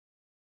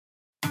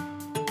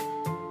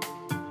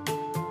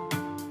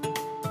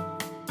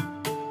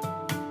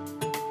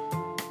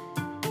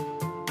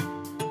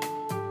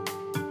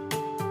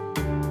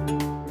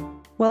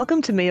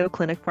Welcome to Mayo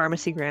Clinic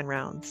Pharmacy Grand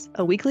Rounds,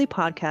 a weekly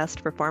podcast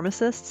for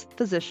pharmacists,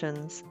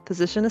 physicians,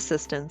 physician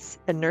assistants,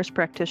 and nurse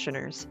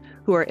practitioners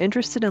who are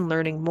interested in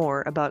learning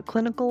more about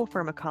clinical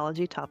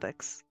pharmacology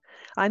topics.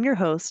 I'm your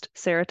host,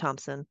 Sarah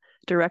Thompson,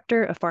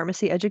 Director of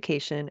Pharmacy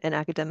Education and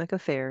Academic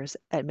Affairs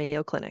at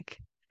Mayo Clinic.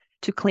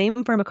 To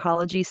claim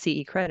pharmacology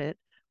CE credit,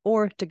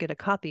 or to get a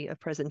copy of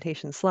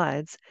presentation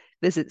slides,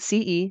 visit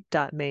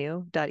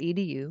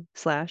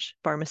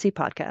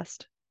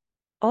ce.mayo.edu/pharmacypodcast.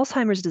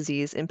 Alzheimer's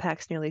disease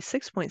impacts nearly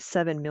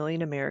 6.7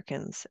 million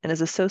Americans and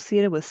is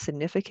associated with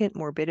significant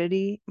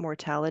morbidity,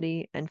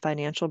 mortality, and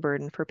financial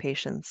burden for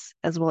patients,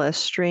 as well as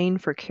strain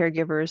for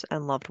caregivers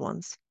and loved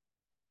ones.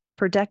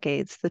 For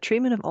decades, the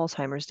treatment of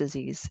Alzheimer's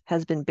disease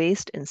has been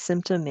based in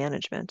symptom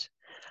management.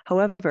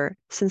 However,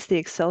 since the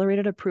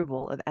accelerated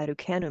approval of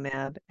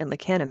aducanumab and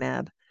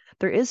lecanemab,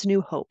 there is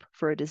new hope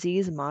for a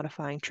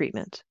disease-modifying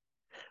treatment.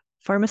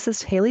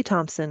 Pharmacist Haley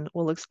Thompson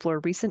will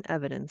explore recent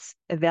evidence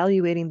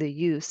evaluating the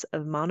use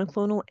of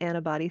monoclonal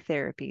antibody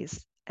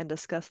therapies and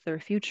discuss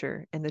their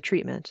future in the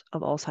treatment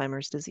of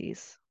Alzheimer's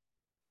disease.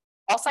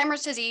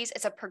 Alzheimer's disease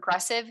is a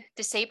progressive,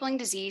 disabling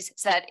disease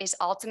that is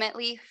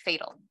ultimately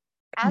fatal.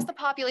 As the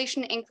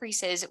population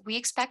increases, we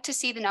expect to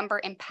see the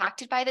number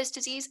impacted by this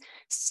disease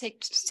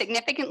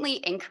significantly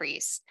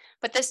increase.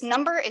 But this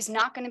number is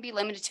not going to be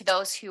limited to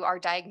those who are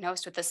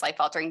diagnosed with this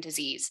life-altering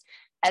disease,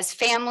 as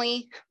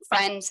family,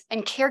 friends,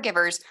 and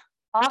caregivers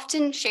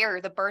often share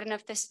the burden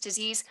of this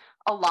disease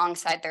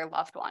alongside their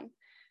loved one.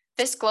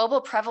 This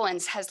global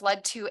prevalence has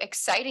led to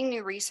exciting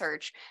new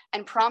research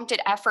and prompted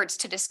efforts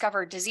to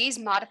discover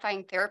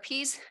disease-modifying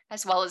therapies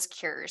as well as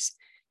cures.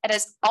 It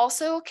has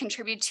also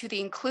contributed to the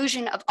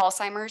inclusion of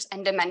Alzheimer's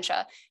and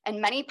dementia in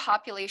many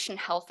population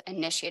health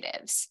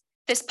initiatives.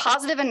 This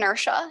positive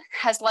inertia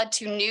has led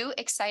to new,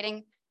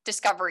 exciting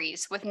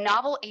discoveries with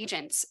novel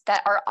agents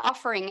that are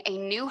offering a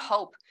new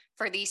hope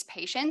for these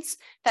patients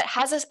that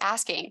has us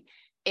asking,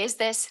 is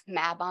this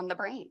mAb on the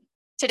brain?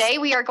 Today,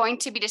 we are going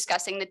to be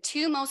discussing the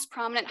two most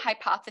prominent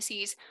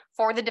hypotheses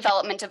for the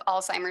development of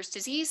Alzheimer's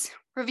disease,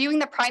 reviewing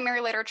the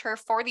primary literature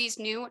for these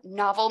new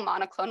novel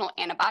monoclonal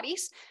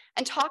antibodies,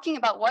 and talking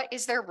about what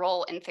is their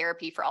role in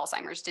therapy for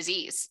Alzheimer's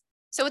disease.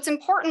 So it's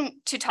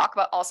important to talk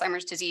about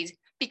Alzheimer's disease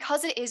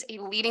because it is a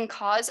leading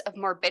cause of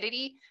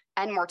morbidity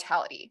and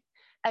mortality,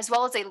 as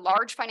well as a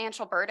large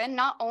financial burden,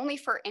 not only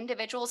for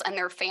individuals and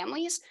their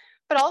families,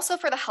 but also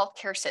for the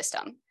healthcare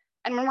system.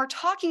 And when we're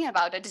talking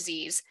about a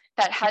disease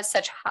that has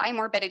such high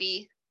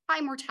morbidity,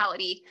 high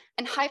mortality,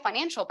 and high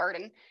financial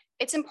burden,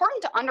 it's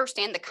important to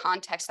understand the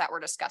context that we're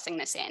discussing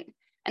this in.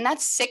 And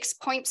that's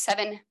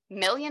 6.7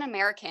 million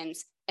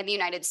Americans in the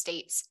United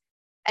States.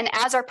 And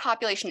as our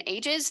population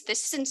ages,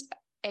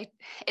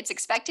 it's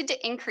expected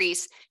to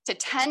increase to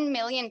 10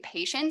 million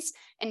patients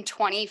in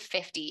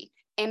 2050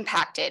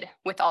 impacted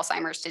with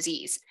Alzheimer's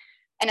disease.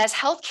 And as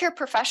healthcare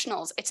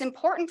professionals, it's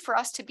important for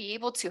us to be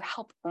able to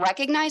help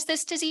recognize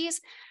this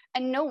disease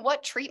and know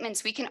what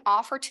treatments we can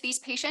offer to these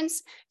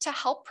patients to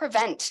help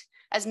prevent,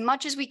 as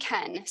much as we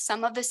can,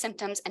 some of the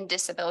symptoms and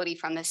disability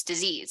from this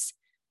disease.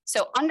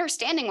 So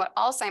understanding what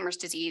Alzheimer's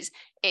disease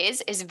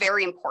is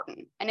very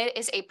important. And it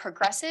is a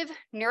progressive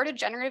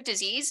neurodegenerative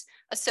disease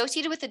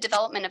associated with the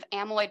development of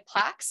amyloid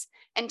plaques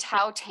and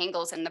tau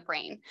tangles in the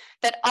brain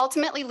that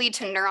ultimately lead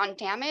to neuron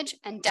damage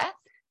and death,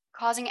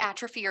 causing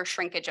atrophy or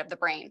shrinkage of the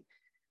brain.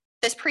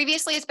 This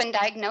previously has been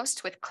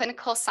diagnosed with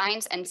clinical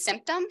signs and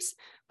symptoms,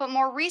 but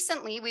more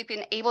recently, we've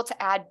been able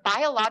to add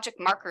biologic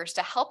markers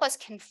to help us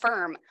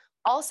confirm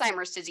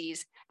Alzheimer's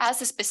disease as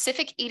the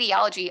specific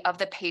etiology of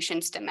the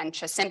patient's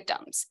dementia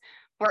symptoms.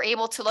 We're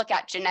able to look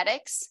at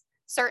genetics,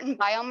 certain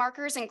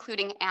biomarkers,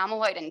 including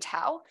amyloid and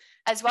tau,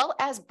 as well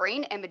as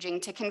brain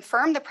imaging to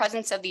confirm the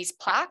presence of these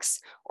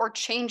plaques or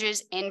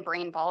changes in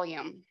brain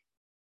volume.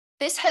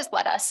 This has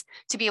led us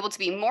to be able to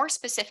be more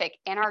specific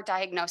in our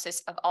diagnosis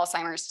of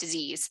Alzheimer's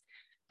disease.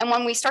 And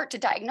when we start to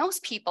diagnose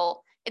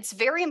people, it's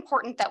very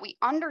important that we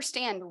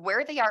understand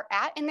where they are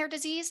at in their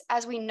disease,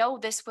 as we know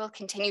this will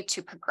continue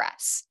to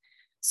progress.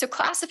 So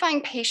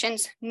classifying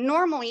patients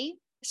normally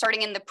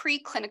starting in the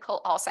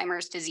preclinical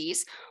Alzheimer's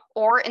disease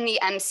or in the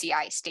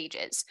MCI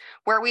stages,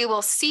 where we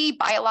will see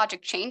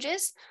biologic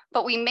changes,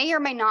 but we may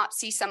or may not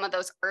see some of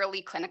those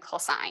early clinical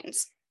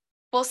signs.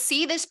 We'll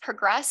see this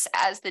progress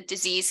as the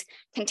disease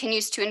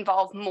continues to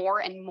involve more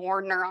and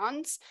more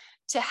neurons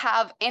to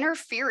have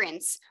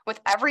interference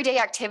with everyday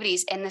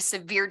activities in the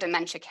severe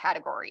dementia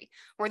category,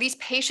 where these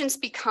patients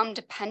become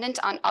dependent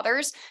on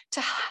others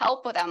to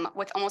help with them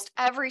with almost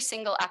every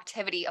single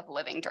activity of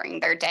living during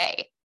their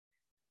day.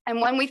 And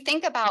when we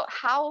think about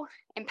how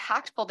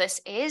impactful this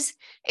is,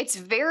 it's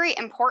very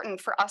important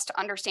for us to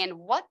understand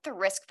what the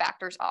risk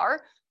factors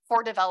are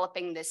for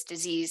developing this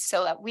disease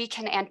so that we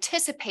can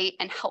anticipate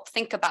and help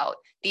think about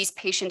these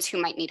patients who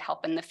might need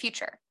help in the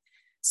future.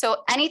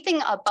 So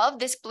anything above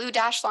this blue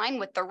dashed line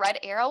with the red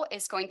arrow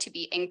is going to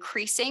be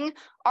increasing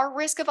our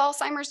risk of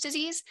Alzheimer's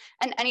disease,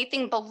 and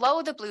anything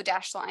below the blue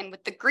dashed line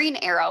with the green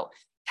arrow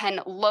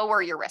can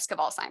lower your risk of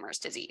Alzheimer's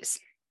disease.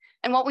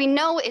 And what we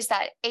know is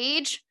that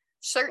age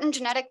certain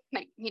genetic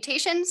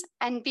mutations,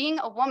 and being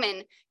a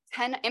woman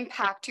can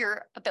impact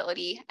your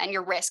ability and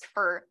your risk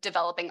for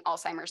developing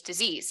Alzheimer's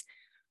disease.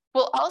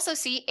 We'll also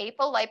see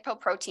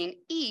apolipoprotein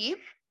E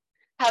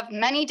have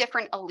many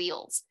different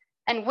alleles,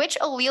 and which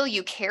allele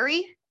you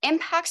carry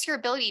impacts your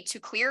ability to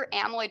clear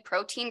amyloid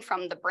protein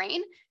from the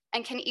brain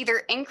and can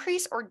either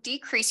increase or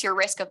decrease your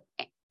risk of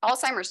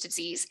Alzheimer's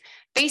disease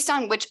based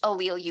on which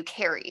allele you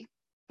carry.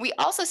 We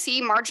also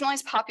see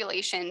marginalized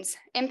populations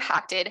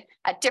impacted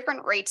at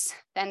different rates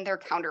than their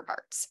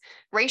counterparts.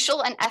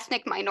 Racial and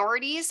ethnic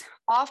minorities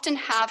often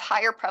have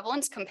higher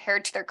prevalence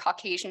compared to their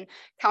Caucasian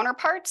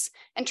counterparts,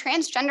 and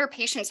transgender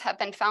patients have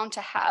been found to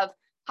have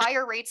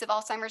higher rates of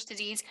Alzheimer's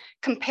disease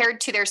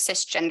compared to their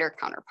cisgender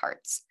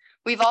counterparts.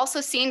 We've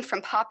also seen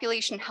from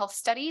population health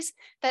studies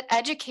that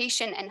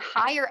education and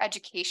higher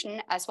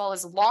education, as well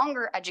as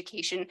longer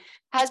education,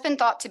 has been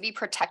thought to be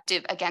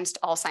protective against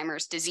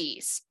Alzheimer's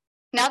disease.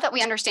 Now that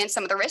we understand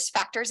some of the risk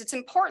factors, it's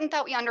important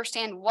that we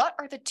understand what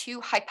are the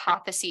two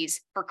hypotheses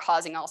for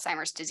causing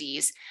Alzheimer's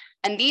disease.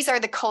 And these are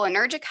the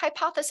cholinergic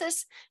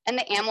hypothesis and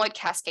the amyloid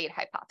cascade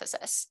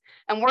hypothesis.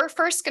 And we're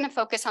first going to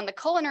focus on the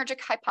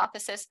cholinergic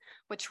hypothesis,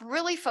 which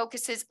really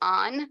focuses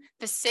on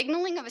the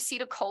signaling of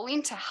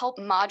acetylcholine to help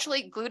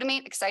modulate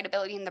glutamate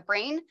excitability in the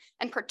brain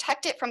and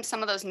protect it from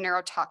some of those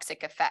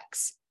neurotoxic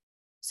effects.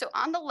 So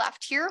on the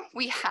left here,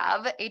 we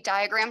have a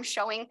diagram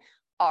showing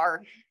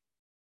our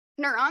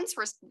neurons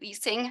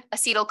releasing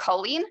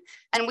acetylcholine,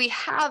 and we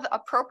have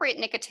appropriate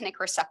nicotinic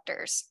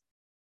receptors.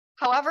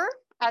 However,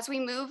 as we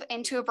move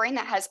into a brain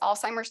that has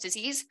Alzheimer's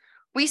disease,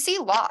 we see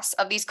loss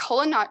of these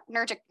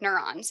cholinergic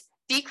neurons,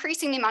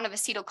 decreasing the amount of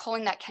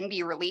acetylcholine that can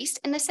be released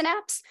in the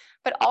synapse,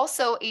 but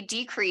also a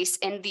decrease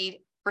in the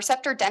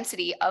receptor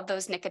density of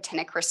those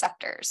nicotinic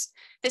receptors.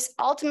 This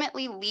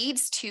ultimately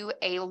leads to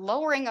a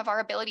lowering of our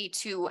ability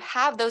to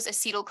have those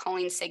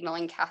acetylcholine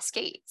signaling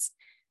cascades.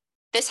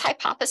 This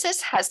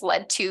hypothesis has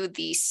led to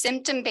the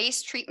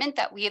symptom-based treatment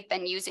that we have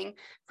been using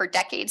for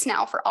decades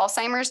now for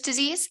Alzheimer's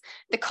disease,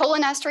 the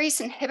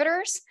cholinesterase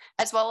inhibitors,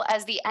 as well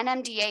as the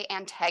NMDA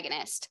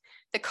antagonist.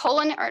 The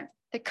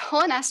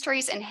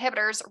cholinesterase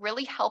inhibitors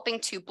really helping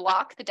to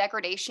block the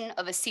degradation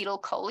of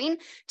acetylcholine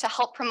to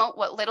help promote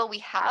what little we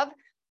have,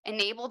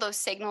 enable those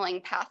signaling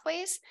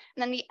pathways,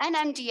 and then the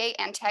NMDA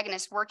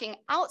antagonist working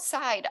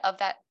outside of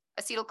that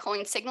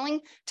acetylcholine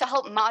signaling to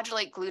help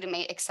modulate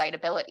glutamate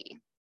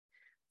excitability.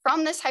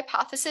 From this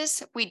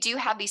hypothesis, we do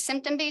have these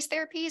symptom-based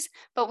therapies,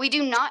 but we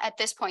do not at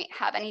this point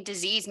have any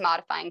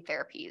disease-modifying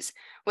therapies,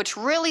 which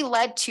really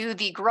led to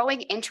the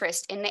growing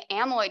interest in the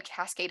amyloid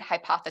cascade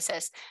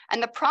hypothesis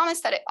and the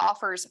promise that it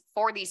offers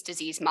for these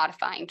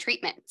disease-modifying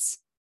treatments.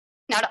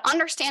 Now, to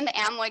understand the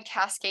amyloid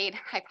cascade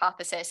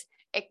hypothesis,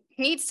 it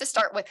needs to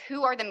start with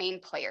who are the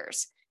main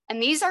players.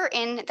 And these are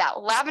in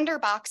that lavender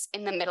box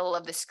in the middle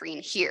of the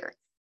screen here.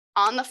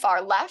 On the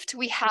far left,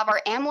 we have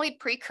our amyloid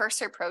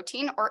precursor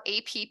protein, or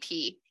APP,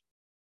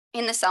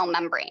 in the cell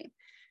membrane.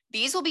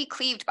 These will be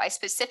cleaved by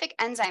specific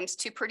enzymes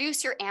to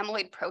produce your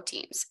amyloid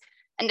proteins.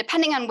 And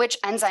depending on which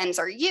enzymes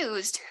are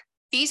used,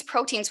 these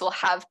proteins will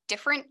have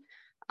different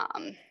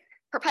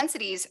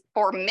propensities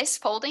for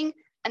misfolding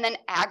and then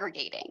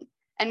aggregating.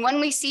 And when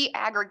we see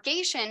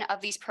aggregation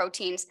of these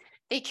proteins,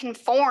 they can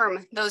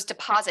form those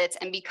deposits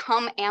and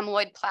become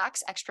amyloid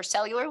plaques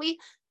extracellularly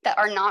that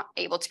are not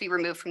able to be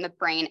removed from the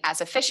brain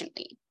as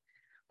efficiently.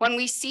 When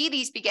we see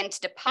these begin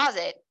to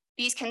deposit,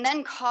 these can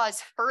then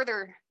cause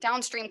further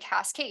downstream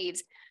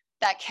cascades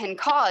that can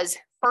cause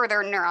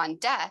further neuron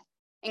death,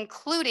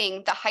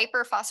 including the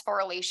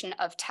hyperphosphorylation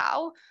of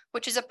tau,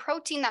 which is a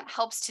protein that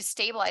helps to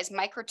stabilize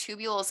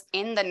microtubules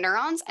in the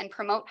neurons and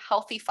promote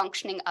healthy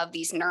functioning of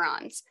these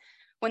neurons.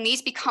 When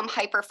these become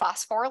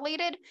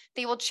hyperphosphorylated,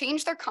 they will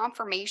change their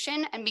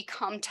conformation and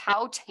become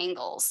tau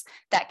tangles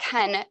that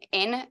can,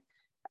 in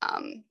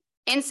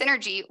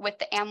synergy with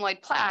the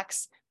amyloid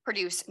plaques,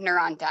 produce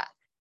neuron death.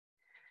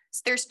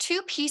 So there's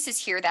two pieces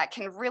here that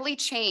can really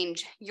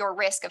change your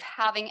risk of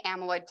having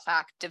amyloid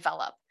plaque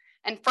develop.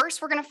 And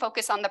first, we're going to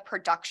focus on the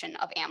production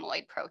of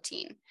amyloid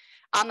protein.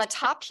 On the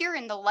top here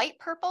in the light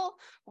purple,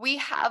 we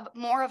have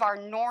more of our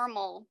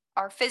normal,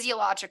 our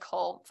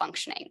physiological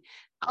functioning.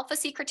 Alpha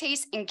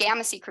secretase and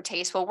gamma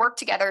secretase will work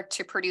together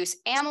to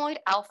produce amyloid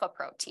alpha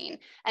protein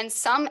and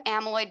some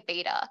amyloid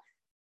beta.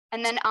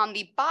 And then on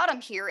the bottom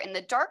here in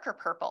the darker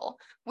purple,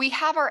 we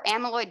have our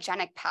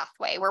amyloidogenic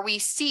pathway where we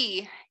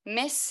see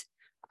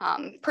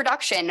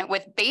production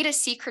with beta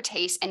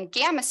secretase and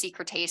gamma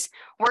secretase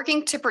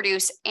working to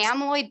produce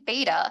amyloid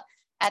beta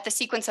at the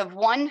sequence of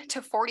 1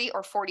 to 40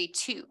 or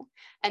 42.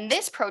 And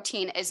this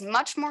protein is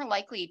much more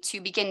likely to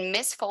begin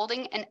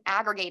misfolding and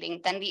aggregating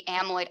than the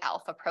amyloid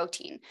alpha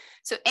protein.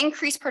 So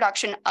increased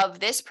production of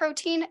this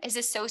protein is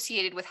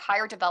associated with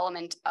higher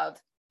development of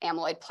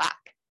amyloid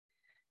plaque.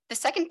 The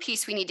second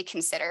piece we need to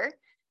consider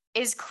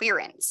is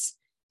clearance.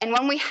 And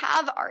when we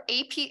have our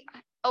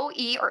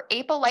APOE or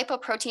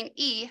apolipoprotein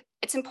E,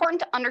 it's important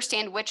to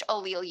understand which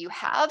allele you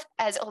have,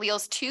 as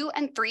alleles 2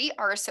 and 3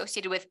 are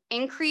associated with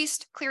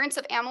increased clearance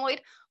of amyloid,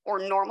 or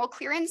normal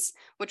clearance,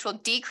 which will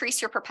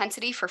decrease your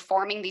propensity for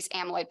forming these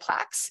amyloid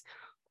plaques.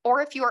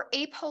 Or if you are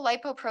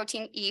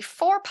apolipoprotein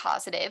E4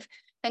 positive,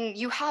 then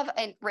you have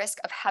a risk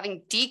of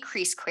having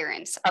decreased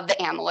clearance of the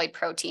amyloid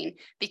protein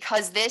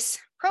because this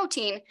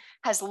protein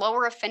has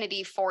lower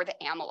affinity for the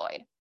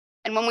amyloid.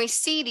 And when we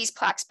see these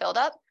plaques build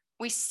up,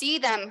 we see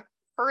them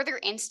further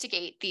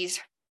instigate these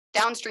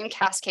downstream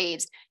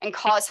cascades and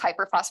cause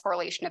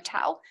hyperphosphorylation of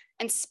tau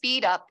and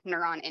speed up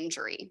neuron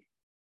injury.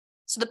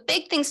 So the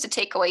big things to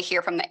take away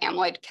here from the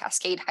amyloid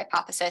cascade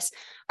hypothesis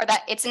are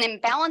that it's an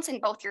imbalance in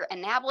both your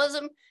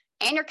anabolism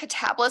and your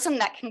catabolism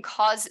that can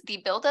cause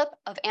the buildup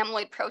of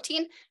amyloid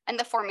protein and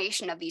the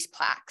formation of these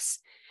plaques.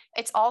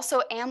 It's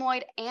also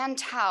amyloid and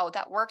tau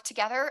that work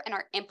together and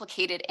are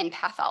implicated in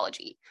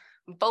pathology.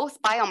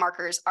 Both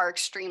biomarkers are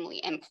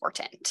extremely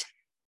important.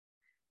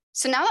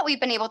 So now that we've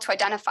been able to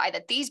identify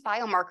that these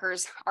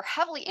biomarkers are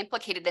heavily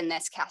implicated in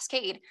this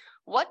cascade,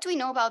 what do we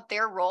know about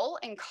their role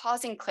in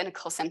causing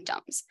clinical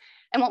symptoms?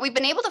 And what we've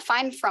been able to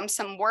find from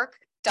some work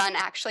done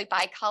actually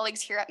by colleagues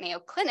here at Mayo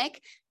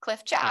Clinic,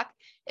 Cliff Jack,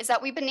 is that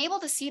we've been able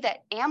to see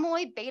that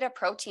amyloid beta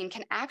protein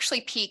can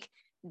actually peak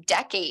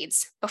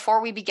decades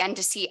before we begin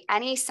to see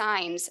any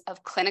signs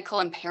of clinical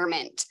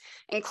impairment,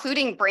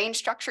 including brain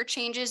structure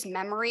changes,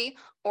 memory,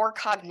 or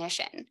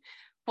cognition.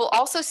 We'll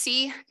also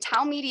see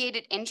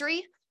tau-mediated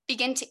injury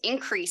begin to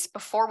increase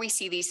before we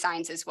see these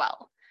signs as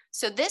well.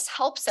 So this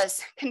helps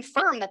us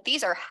confirm that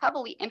these are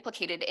heavily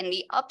implicated in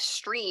the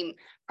upstream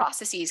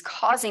processes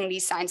causing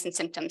these signs and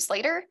symptoms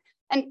later,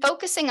 and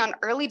focusing on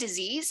early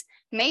disease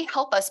may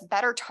help us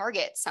better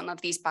target some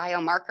of these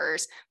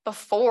biomarkers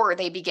before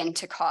they begin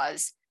to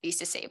cause these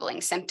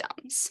disabling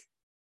symptoms.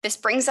 This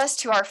brings us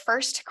to our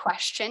first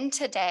question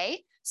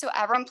today. So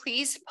everyone,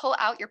 please pull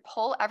out your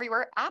Poll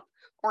Everywhere app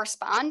or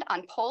respond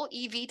on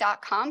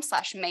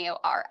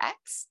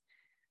pollev.com/MayoRx.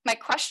 My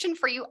question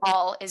for you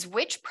all is,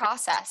 which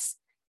process,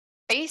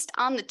 based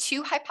on the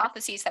two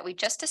hypotheses that we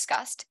just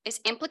discussed, is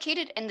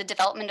implicated in the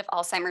development of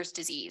Alzheimer's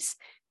disease?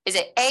 Is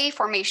it A,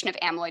 formation of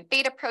amyloid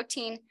beta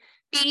protein,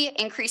 B,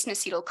 increase in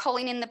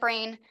acetylcholine in the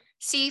brain,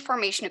 C,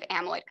 formation of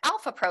amyloid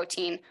alpha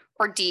protein,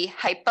 or D,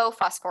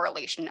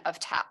 hypophosphorylation of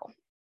tau?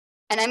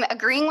 And I'm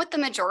agreeing with the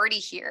majority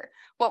here.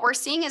 What we're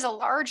seeing is a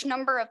large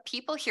number of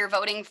people here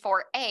voting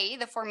for A,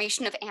 the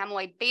formation of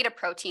amyloid beta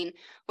protein,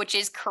 which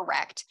is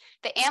correct.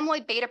 The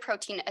amyloid beta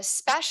protein,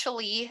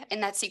 especially in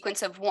that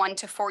sequence of 1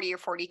 to 40 or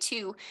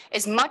 42,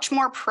 is much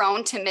more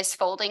prone to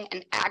misfolding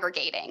and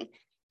aggregating.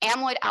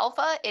 Amyloid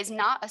alpha is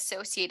not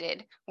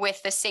associated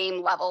with the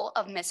same level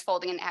of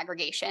misfolding and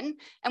aggregation.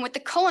 And with the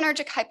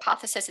cholinergic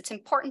hypothesis, it's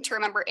important to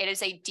remember it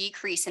is a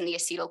decrease in the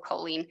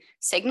acetylcholine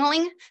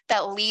signaling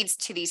that leads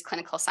to these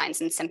clinical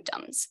signs and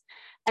symptoms.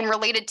 And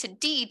related to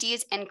D, D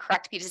is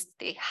incorrect because it's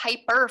the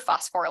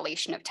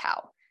hyperphosphorylation of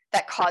tau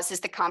that causes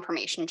the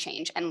conformation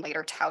change and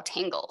later tau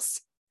tangles.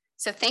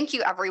 So thank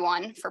you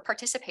everyone for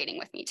participating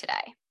with me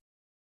today.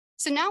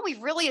 So now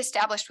we've really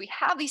established we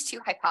have these two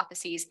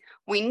hypotheses.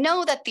 We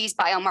know that these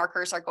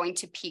biomarkers are going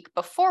to peak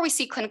before we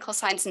see clinical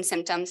signs and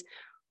symptoms.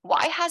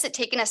 Why has it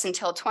taken us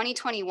until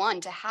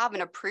 2021 to have an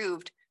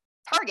approved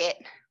target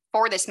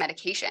for this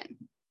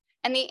medication?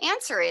 And the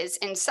answer is,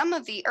 in some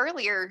of the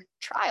earlier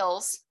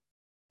trials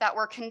that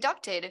were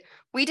conducted,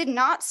 we did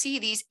not see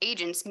these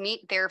agents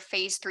meet their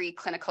phase 3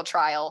 clinical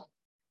trial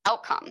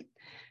outcome.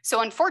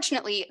 So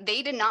unfortunately,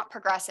 they did not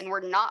progress and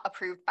were not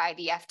approved by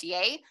the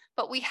FDA,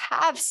 but we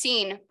have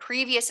seen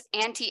previous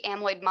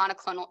anti-amyloid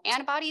monoclonal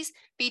antibodies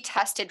be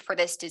tested for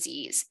this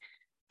disease.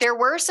 There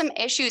were some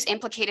issues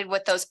implicated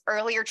with those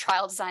earlier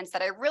trial designs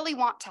that I really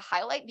want to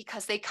highlight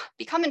because they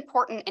become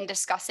important in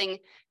discussing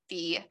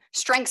the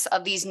strengths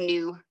of these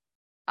new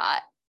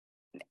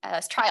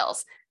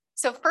trials.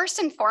 So first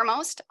and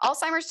foremost,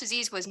 Alzheimer's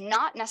disease was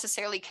not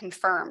necessarily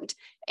confirmed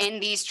in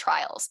these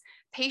trials.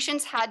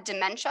 Patients had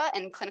dementia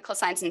and clinical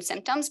signs and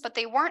symptoms, but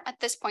they weren't at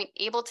this point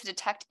able to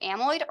detect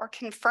amyloid or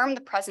confirm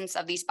the presence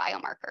of these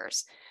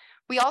biomarkers.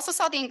 We also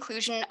saw the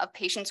inclusion of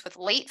patients with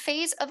late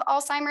phase of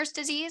Alzheimer's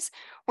disease,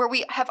 where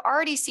we have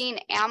already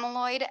seen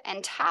amyloid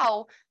and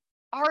tau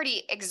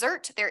already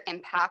exert their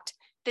impact.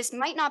 This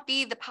might not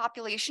be the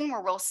population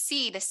where we'll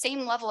see the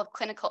same level of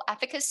clinical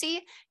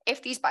efficacy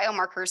if these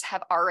biomarkers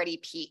have already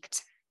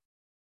peaked.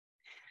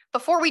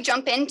 Before we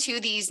jump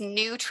into these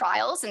new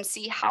trials and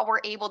see how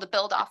we're able to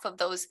build off of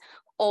those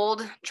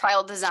old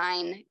trial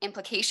design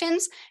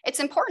implications, it's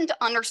important to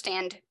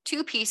understand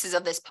two pieces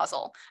of this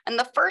puzzle. And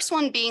the first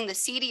one being the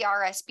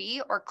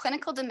CDR-SB, or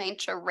Clinical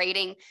Dementia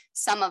Rating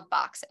Sum of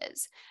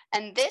Boxes.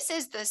 And this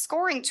is the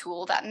scoring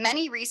tool that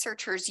many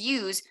researchers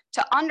use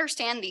to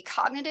understand the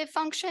cognitive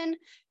function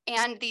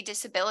and the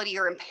disability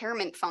or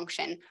impairment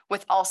function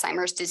with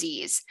Alzheimer's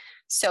disease.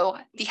 So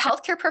the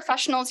healthcare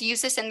professionals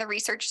use this in the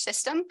research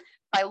system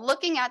by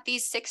looking at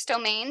these 6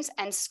 domains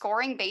and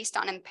scoring based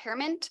on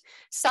impairment,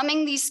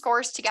 summing these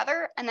scores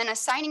together, and then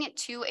assigning it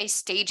to a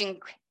staging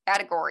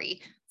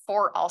category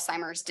for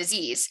Alzheimer's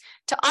disease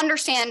to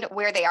understand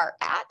where they are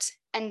at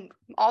and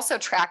also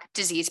track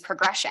disease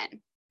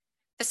progression.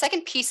 The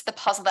second piece of the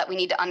puzzle that we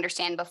need to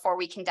understand before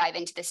we can dive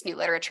into this new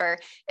literature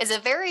is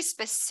a very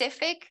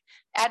specific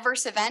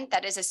adverse event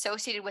that is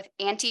associated with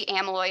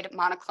anti-amyloid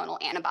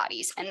monoclonal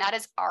antibodies, and that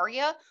is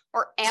ARIA,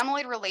 or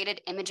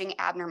amyloid-related imaging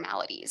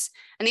abnormalities.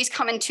 And these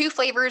come in two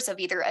flavors of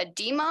either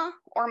edema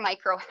or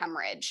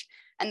microhemorrhage.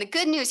 And the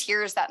good news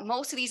here is that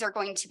most of these are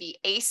going to be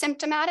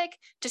asymptomatic,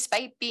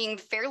 despite being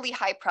fairly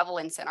high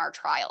prevalence in our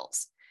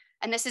trials.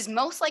 And this is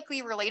most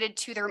likely related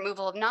to the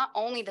removal of not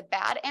only the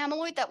bad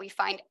amyloid that we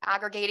find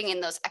aggregating in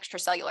those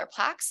extracellular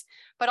plaques,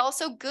 but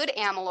also good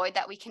amyloid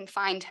that we can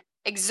find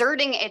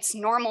exerting its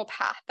normal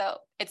path,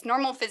 its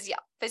normal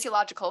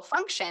physiological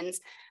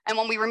functions. And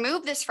when we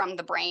remove this from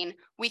the brain,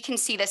 we can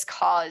see this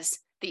cause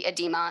the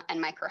edema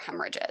and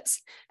microhemorrhages.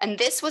 And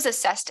this was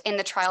assessed in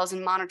the trials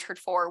and monitored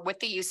for with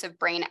the use of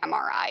brain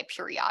MRI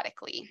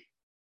periodically.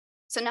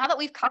 So now that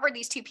we've covered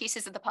these two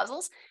pieces of the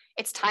puzzles,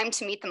 it's time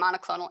to meet the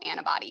monoclonal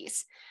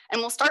antibodies. And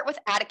we'll start with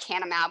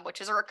aducanumab,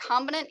 which is a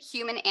recombinant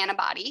human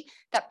antibody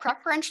that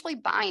preferentially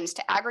binds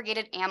to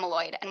aggregated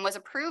amyloid and was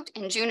approved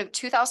in June of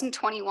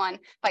 2021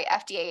 by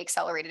FDA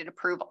accelerated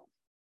approval.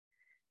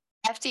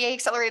 FDA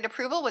accelerated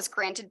approval was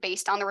granted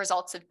based on the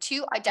results of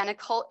two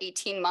identical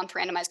 18-month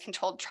randomized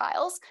controlled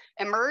trials,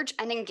 eMERGE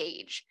and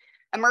ENGAGE.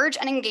 eMERGE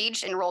and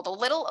ENGAGE enrolled a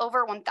little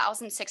over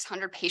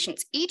 1,600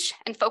 patients each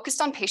and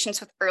focused on patients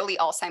with early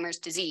Alzheimer's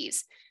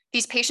disease.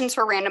 These patients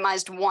were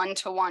randomized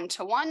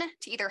 1:1:1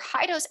 to either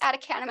high-dose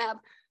aducanumab,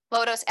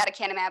 low-dose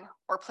aducanumab,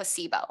 or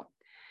placebo.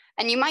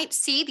 And you might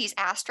see these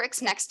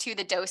asterisks next to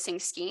the dosing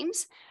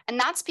schemes, and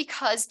that's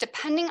because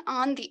depending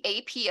on the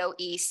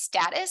APOE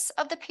status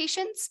of the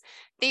patients,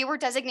 they were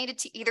designated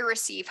to either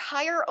receive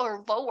higher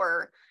or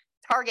lower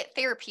target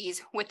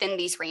therapies within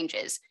these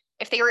ranges.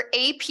 If they were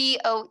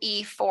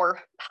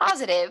APOE4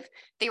 positive,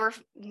 they were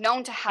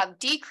known to have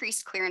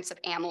decreased clearance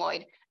of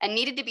amyloid and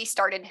needed to be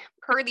started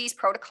per these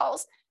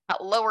protocols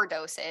at lower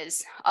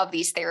doses of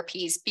these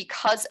therapies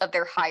because of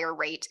their higher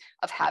rate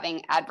of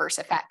having adverse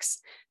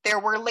effects. There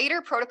were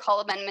later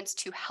protocol amendments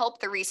to help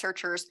the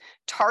researchers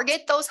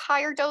target those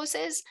higher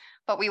doses,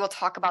 but we will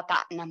talk about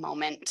that in a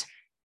moment.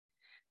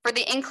 For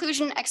the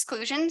inclusion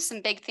exclusion,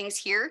 some big things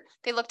here.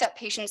 They looked at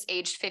patients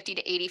aged 50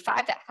 to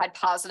 85 that had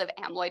positive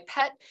amyloid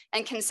PET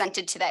and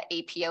consented to that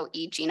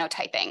APOE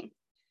genotyping.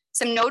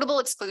 Some notable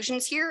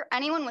exclusions here: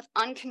 anyone with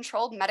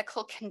uncontrolled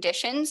medical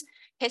conditions,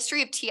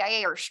 history of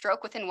TIA or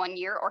stroke within 1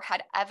 year, or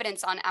had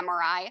evidence on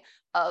MRI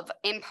of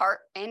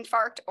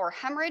infarct or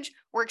hemorrhage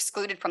were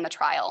excluded from the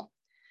trial.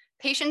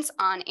 Patients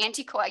on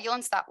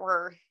anticoagulants that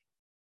were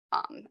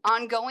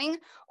ongoing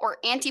or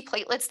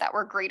antiplatelets that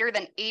were greater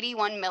than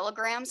 81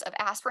 milligrams of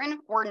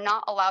aspirin were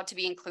not allowed to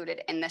be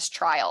included in this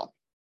trial.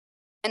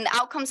 And the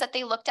outcomes that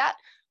they looked at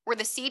were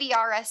the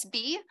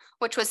CDR-SB,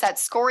 which was that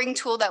scoring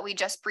tool that we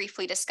just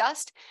briefly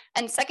discussed,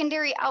 and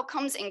secondary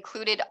outcomes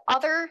included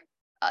other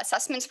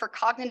assessments for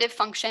cognitive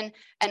function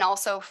and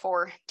also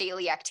for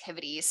daily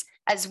activities,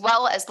 as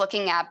well as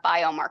looking at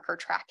biomarker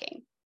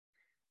tracking.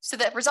 So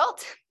the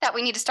result that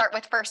we need to start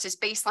with first is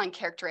baseline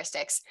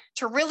characteristics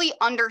to really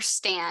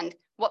understand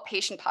what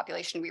patient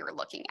population we were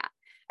looking at.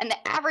 And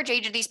the average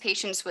age of these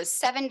patients was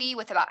 70,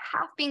 with about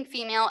half being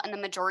female and the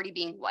majority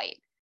being white.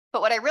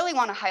 But what I really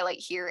want to highlight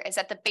here is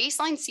that the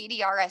baseline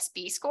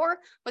CDR-SB score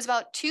was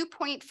about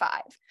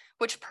 2.5,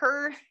 which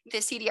per the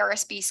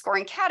CDR-SB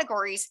scoring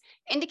categories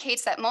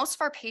indicates that most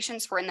of our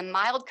patients were in the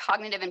mild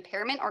cognitive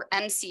impairment or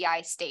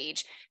MCI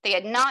stage. They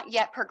had not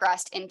yet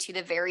progressed into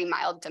the very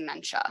mild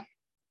dementia.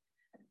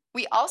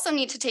 We also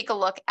need to take a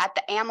look at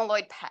the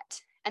amyloid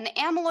PET. And the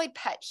amyloid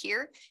PET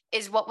here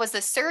is what was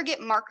the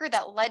surrogate marker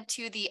that led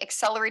to the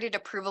accelerated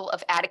approval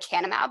of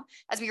aducanumab,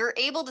 as we were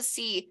able to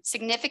see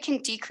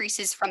significant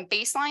decreases from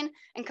baseline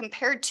and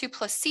compared to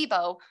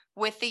placebo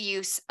with the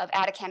use of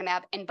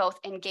aducanumab in both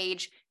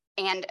ENGAGE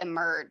and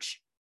eMERGE.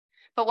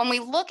 But when we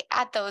look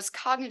at those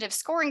cognitive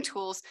scoring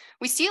tools,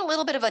 we see a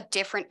little bit of a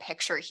different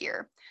picture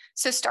here.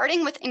 So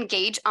starting with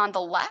ENGAGE on the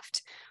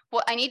left,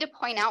 what I need to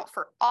point out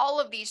for all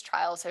of these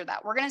trials are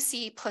that we're going to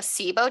see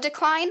placebo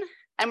decline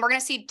and we're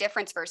going to see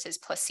difference versus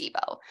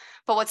placebo.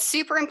 But what's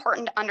super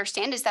important to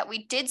understand is that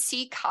we did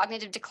see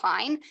cognitive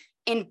decline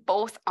in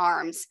both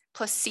arms,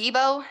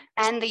 placebo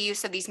and the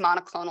use of these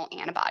monoclonal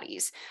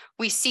antibodies.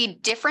 We see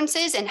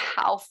differences in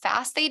how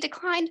fast they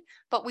declined,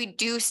 but we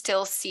do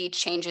still see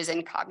changes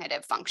in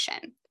cognitive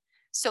function.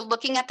 So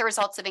looking at the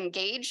results of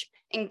ENGAGE,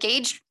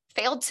 ENGAGE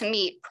failed to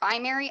meet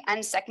primary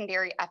and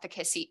secondary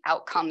efficacy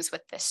outcomes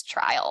with this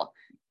trial.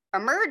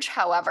 eMERGE,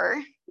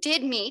 however,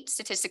 did meet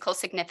statistical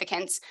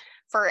significance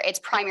for its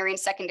primary and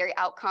secondary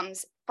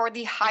outcomes for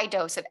the high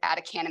dose of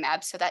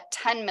aducanumab, so that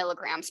 10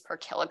 milligrams per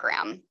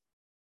kilogram.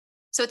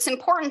 So it's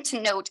important to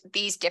note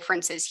these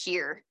differences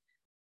here.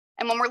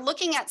 And when we're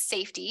looking at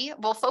safety,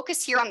 we'll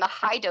focus here on the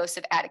high dose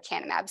of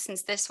aducanumab,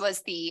 since this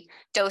was the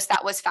dose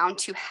that was found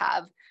to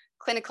have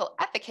clinical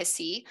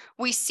efficacy.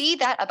 We see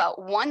that about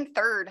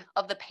 1/3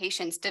 of the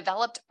patients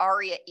developed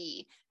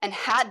ARIA-E and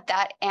had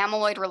that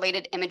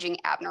amyloid-related imaging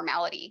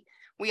abnormality.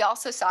 We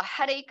also saw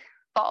headache,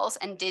 falls,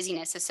 and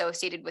dizziness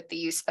associated with the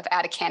use of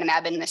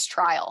aducanumab in this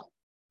trial.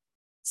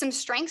 Some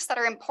strengths that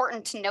are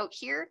important to note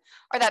here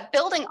are that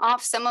building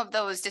off some of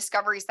those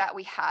discoveries that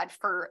we had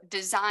for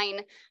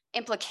design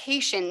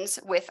implications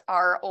with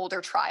our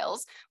older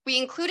trials, we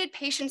included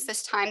patients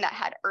this time that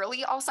had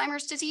early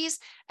Alzheimer's disease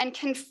and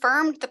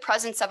confirmed the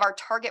presence of our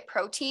target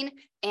protein,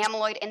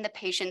 amyloid, in the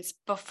patients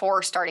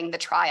before starting the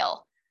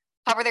trial.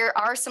 However, there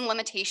are some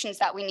limitations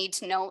that we need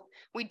to note.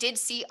 We did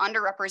see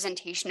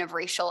underrepresentation of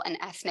racial and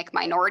ethnic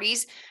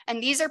minorities,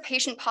 and these are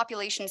patient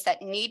populations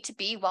that need to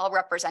be well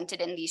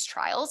represented in these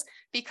trials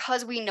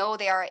because we know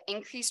they are at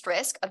increased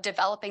risk of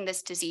developing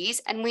this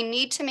disease, and we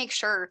need to make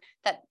sure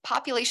that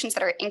populations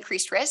that are at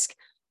increased risk,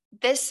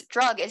 this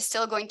drug is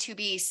still going to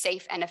be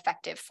safe and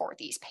effective for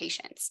these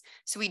patients.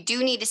 So we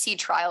do need to see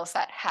trials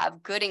that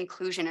have good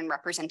inclusion and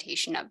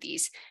representation of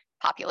these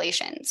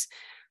populations.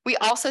 We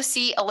also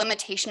see a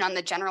limitation on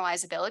the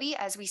generalizability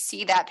as we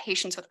see that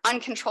patients with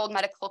uncontrolled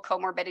medical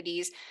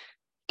comorbidities,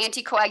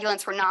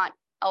 anticoagulants were not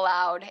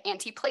allowed,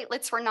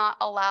 antiplatelets were not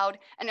allowed,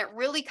 and it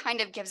really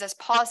kind of gives us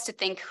pause to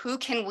think, who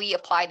can we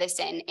apply this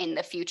in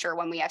the future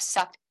when we have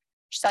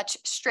such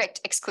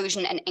strict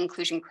exclusion and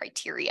inclusion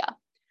criteria?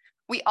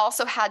 We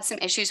also had some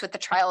issues with the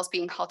trials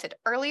being halted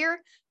earlier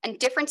and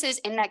differences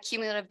in that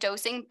cumulative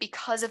dosing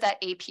because of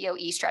that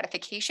APOE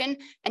stratification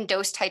and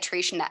dose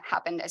titration that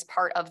happened as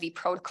part of the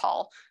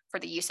protocol for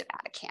the use of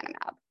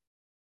aducanumab.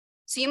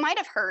 So you might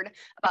have heard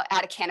about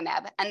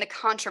aducanumab and the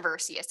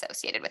controversy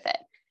associated with it.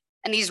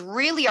 And these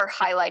really are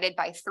highlighted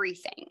by three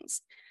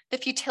things. The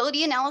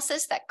futility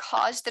analysis that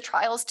caused the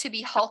trials to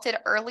be halted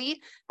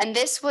early, and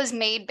this was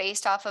made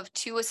based off of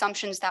two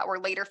assumptions that were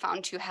later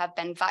found to have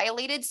been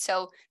violated.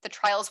 So the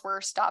trials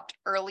were stopped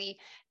early,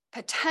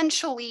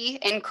 potentially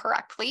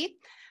incorrectly.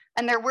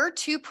 And there were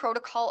two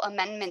protocol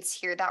amendments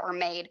here that were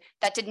made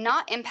that did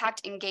not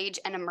impact ENGAGE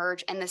and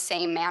EMERGE in the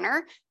same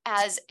manner,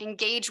 as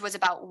ENGAGE was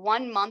about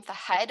 1 month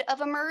ahead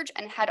of EMERGE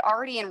and had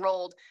already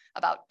enrolled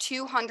about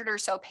 200 or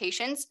so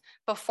patients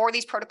before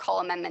these protocol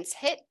amendments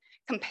hit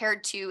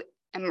compared to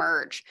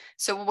EMERGE.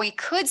 So we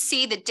could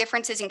see the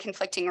differences in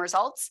conflicting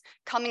results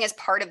coming as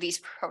part of these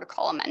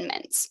protocol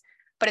amendments.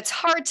 But it's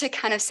hard to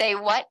kind of say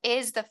what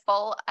is the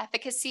full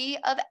efficacy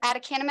of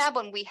aducanumab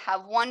when we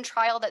have one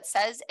trial that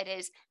says it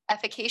is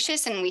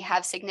efficacious and we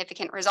have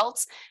significant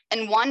results,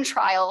 and one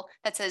trial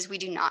that says we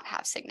do not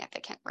have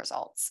significant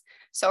results.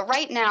 So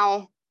right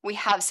now, we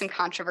have some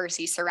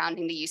controversy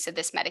surrounding the use of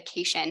this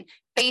medication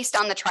based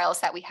on the trials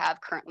that we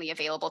have currently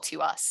available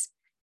to us.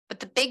 But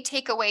the big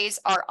takeaways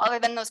are, other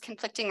than those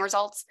conflicting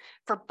results,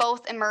 for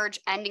both EMERGE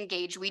and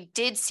ENGAGE, we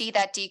did see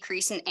that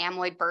decrease in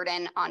amyloid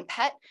burden on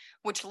PET,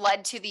 which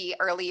led to the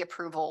early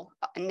approval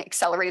and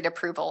accelerated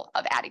approval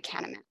of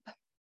aducanumab.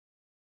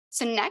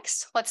 So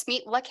next, let's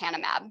meet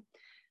lecanemab.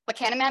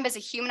 Lecanemab is a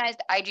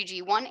humanized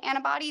IgG1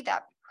 antibody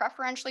that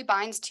preferentially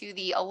binds to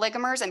the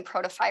oligomers and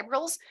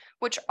protofibrils,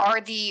 which are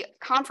the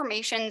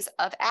conformations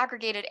of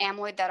aggregated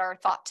amyloid that are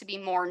thought to be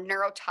more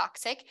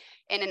neurotoxic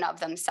in and of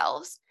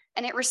themselves.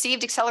 And it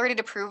received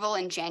accelerated approval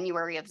in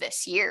January of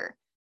this year.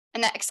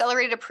 And that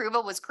accelerated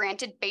approval was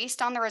granted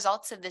based on the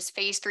results of this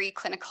phase 3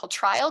 clinical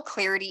trial,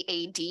 Clarity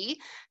AD,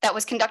 that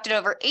was conducted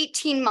over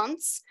 18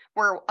 months,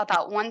 where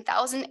about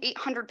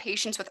 1,800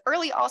 patients with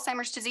early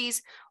Alzheimer's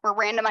disease were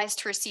randomized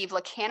to receive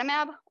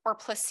lecanemab or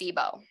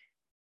placebo.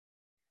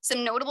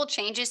 Some notable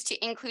changes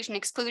to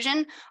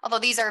inclusion-exclusion, although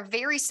these are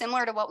very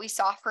similar to what we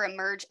saw for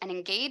EMERGE and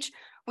ENGAGE,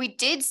 we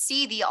did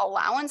see the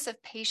allowance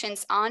of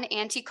patients on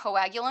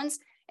anticoagulants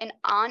and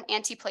on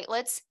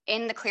antiplatelets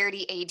in the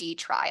Clarity AD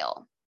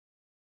trial.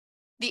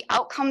 The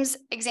outcomes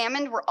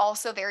examined were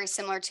also very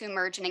similar to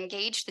EMERGE and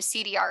ENGAGE. The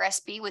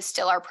CDR-SB was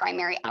still our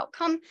primary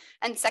outcome,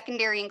 and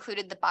secondary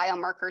included the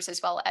biomarkers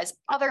as well as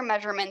other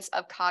measurements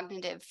of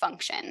cognitive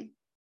function.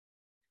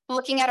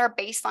 Looking at our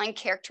baseline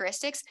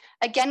characteristics,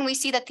 again, we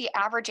see that the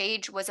average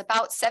age was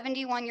about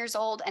 71 years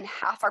old and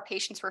half our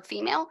patients were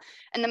female,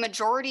 and the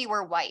majority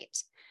were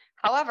white.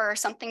 However,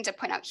 something to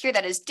point out here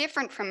that is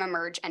different from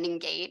EMERGE and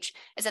ENGAGE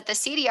is that the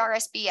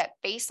CDR-SB at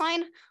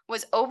baseline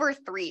was over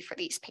 3 for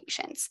these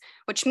patients,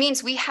 which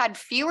means we had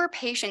fewer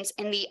patients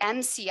in the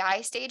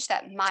MCI stage,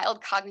 that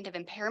mild cognitive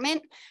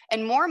impairment,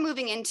 and more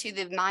moving into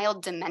the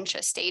mild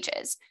dementia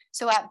stages.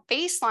 So at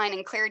baseline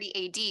in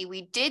Clarity AD,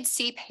 we did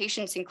see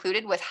patients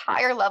included with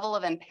higher level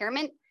of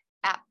impairment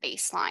at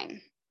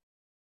baseline.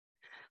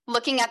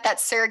 Looking at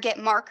that surrogate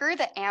marker,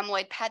 the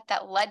amyloid PET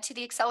that led to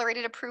the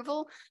accelerated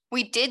approval,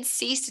 we did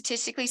see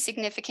statistically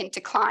significant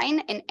decline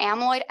in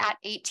amyloid at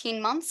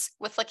 18 months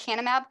with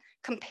lecanemab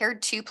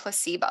compared to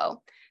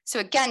placebo. So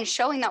again,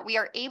 showing that we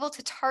are able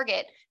to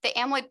target the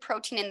amyloid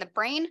protein in the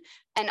brain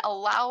and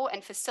allow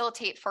and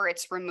facilitate for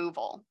its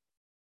removal.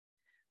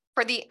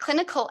 For the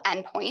clinical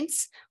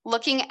endpoints,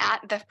 looking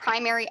at the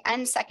primary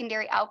and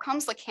secondary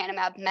outcomes,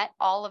 lecanemab met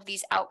all of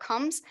these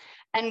outcomes,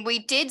 and we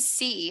did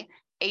see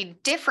a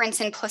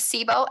difference in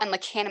placebo and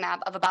lecanemab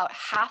of about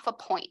 0.5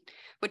 point,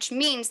 which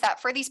means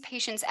that for these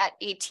patients at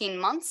 18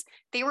 months,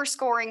 they were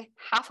scoring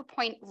 0.5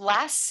 point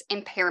less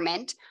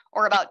impairment,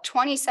 or about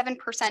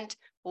 27%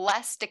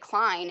 less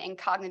decline in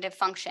cognitive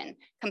function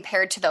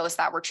compared to those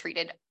that were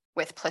treated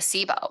with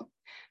placebo.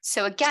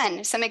 So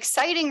again, some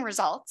exciting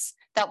results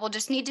that we'll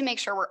just need to make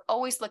sure we're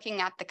always looking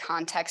at the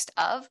context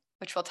of,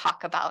 which we'll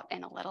talk about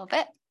in a little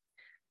bit.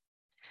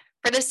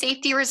 For the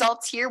safety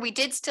results here, we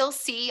did still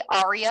see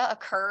ARIA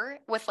occur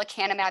with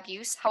lecanemab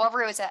use.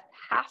 However, it was at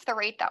half the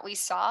rate that we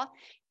saw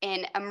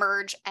in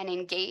eMERGE and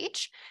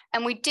ENGAGE.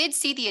 And we did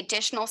see the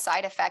additional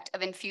side effect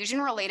of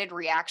infusion-related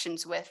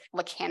reactions with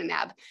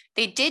lecanemab.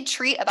 They did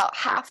treat about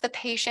half the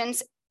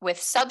patients with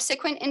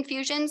subsequent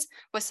infusions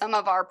with some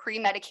of our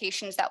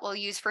pre-medications that we'll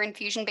use for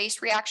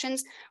infusion-based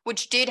reactions,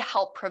 which did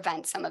help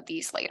prevent some of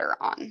these later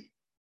on.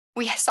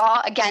 We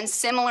saw, again,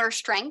 similar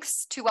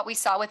strengths to what we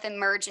saw with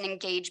eMERGE and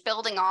ENGAGE,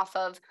 building off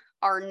of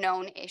our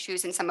known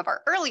issues in some of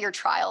our earlier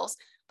trials.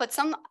 But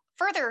some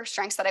further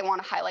strengths that I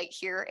want to highlight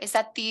here is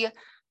that the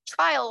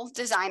trial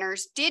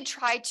designers did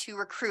try to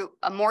recruit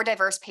a more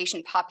diverse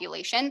patient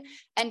population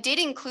and did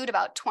include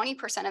about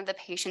 20% of the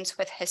patients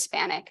with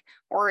Hispanic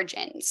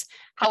origins.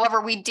 However,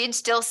 we did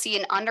still see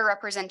an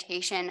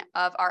underrepresentation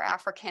of our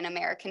African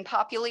American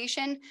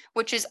population,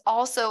 which is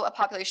also a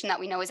population that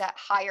we know is at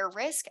higher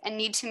risk and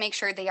need to make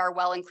sure they are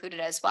well included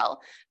as well.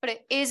 But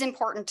it is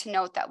important to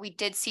note that we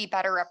did see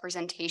better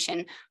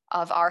representation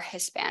of our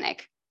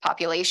Hispanic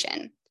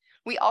population.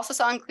 We also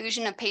saw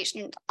inclusion of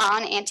patients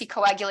on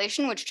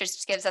anticoagulation, which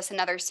just gives us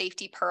another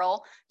safety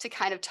pearl to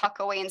kind of tuck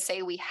away and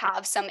say we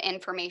have some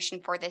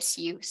information for this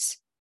use.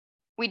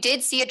 We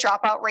did see a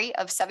dropout rate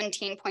of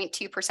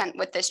 17.2%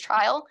 with this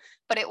trial,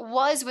 but it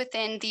was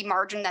within the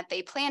margin that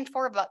they planned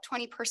for, about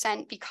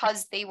 20%,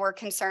 because they were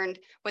concerned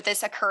with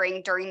this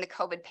occurring during the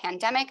COVID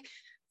pandemic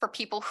for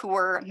people who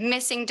were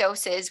missing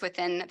doses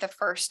within the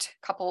first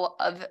couple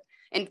of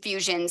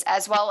infusions,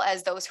 as well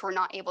as those who were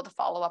not able to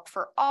follow up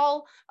for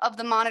all of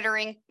the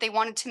monitoring. They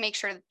wanted to make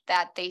sure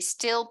that they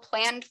still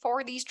planned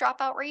for these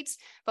dropout rates,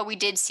 but we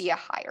did see a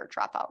higher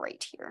dropout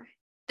rate here.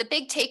 The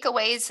big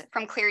takeaways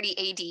from Clarity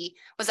AD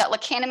was that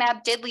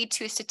lecanemab did lead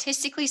to a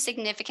statistically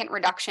significant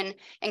reduction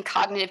in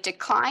cognitive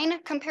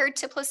decline compared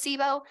to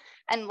placebo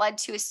and led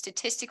to a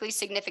statistically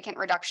significant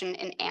reduction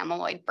in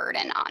amyloid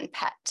burden on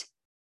PET.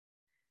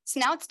 So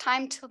now it's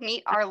time to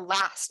meet our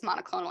last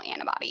monoclonal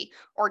antibody,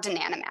 or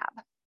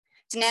donanemab.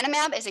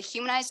 Donanemab is a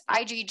humanized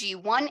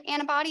IgG1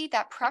 antibody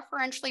that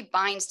preferentially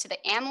binds to the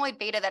amyloid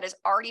beta that is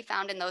already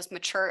found in those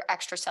mature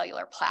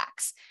extracellular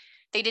plaques.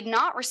 They did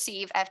not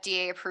receive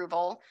FDA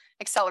approval,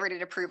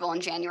 accelerated approval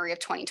in January of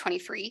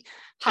 2023.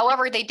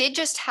 However, they did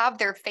just have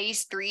their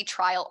phase 3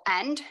 trial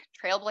end,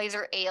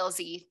 Trailblazer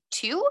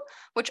ALZ-2,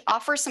 which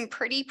offers some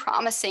pretty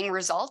promising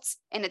results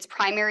in its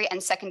primary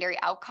and secondary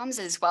outcomes,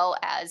 as well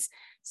as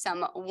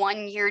some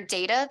one-year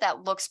data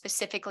that look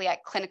specifically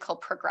at clinical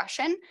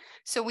progression.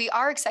 So we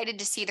are excited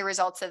to see the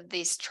results of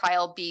this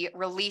trial be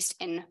released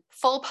in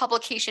full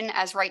publication,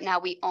 as right now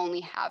we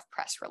only have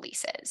press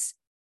releases.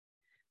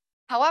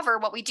 However,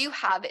 what we do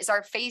have is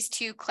our phase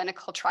 2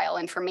 clinical trial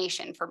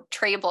information for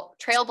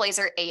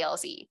Trailblazer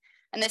ALZ.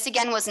 And this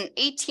again was an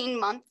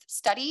 18-month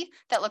study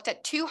that looked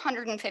at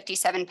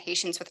 257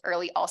 patients with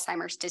early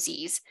Alzheimer's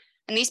disease.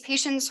 And these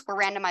patients were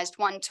randomized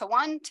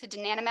 1-to-1 to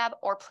donanemab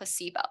or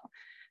placebo.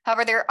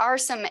 However, there are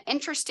some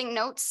interesting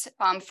notes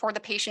for the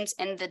patients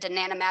in the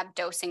donanemab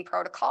dosing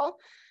protocol.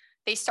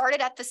 They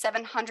started at the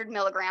 700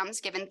 milligrams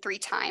given 3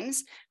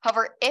 times.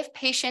 However, if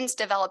patients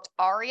developed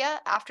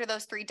ARIA after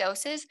those 3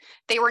 doses,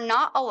 they were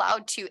not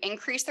allowed to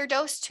increase their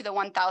dose to the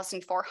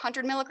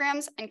 1,400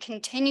 milligrams and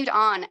continued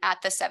on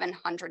at the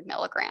 700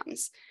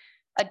 milligrams.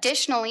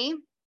 Additionally,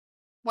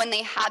 when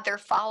they had their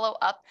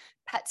follow-up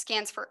PET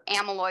scans for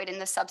amyloid in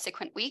the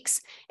subsequent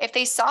weeks, if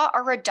they saw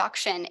a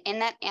reduction in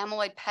that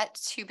amyloid PET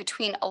to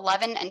between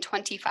 11 and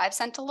 25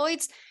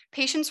 centiloids,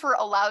 patients were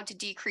allowed to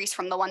decrease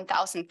from the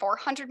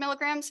 1,400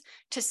 milligrams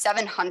to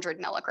 700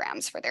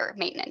 milligrams for their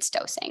maintenance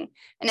dosing.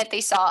 And if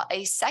they saw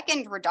a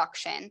second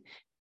reduction,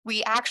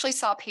 we actually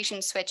saw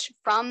patients switch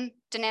from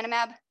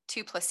donanemab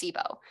to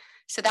placebo.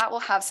 So that will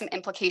have some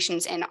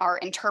implications in our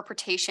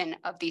interpretation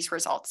of these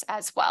results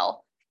as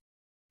well.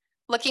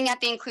 Looking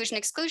at the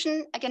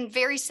inclusion-exclusion, again,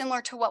 very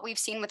similar to what we've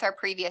seen with our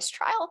previous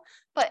trial,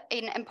 but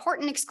an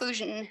important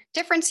exclusion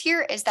difference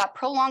here is that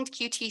prolonged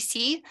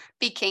QTc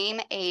became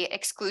an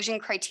exclusion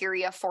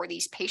criteria for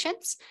these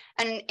patients.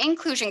 And an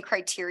inclusion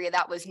criteria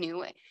that was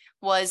new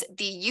was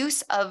the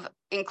use of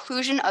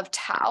inclusion of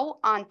tau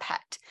on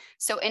PET.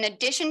 So in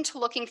addition to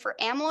looking for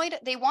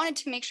amyloid, they wanted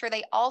to make sure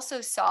they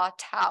also saw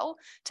tau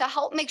to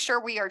help make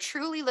sure we are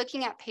truly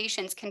looking at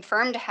patients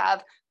confirmed to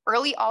have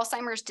early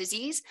Alzheimer's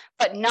disease,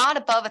 but not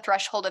above a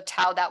threshold of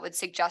tau that would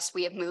suggest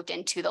we have moved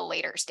into the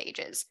later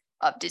stages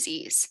of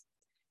disease.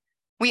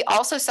 We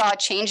also saw a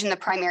change in the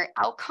primary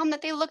outcome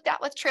that they looked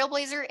at with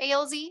Trailblazer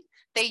ALZ.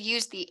 They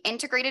used the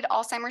Integrated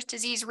Alzheimer's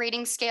Disease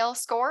Rating Scale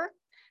score.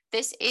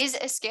 This is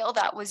a scale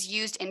that was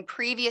used in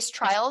previous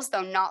trials,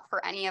 though not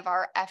for any of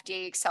our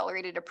FDA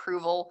accelerated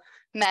approval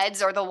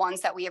meds or the ones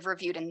that we have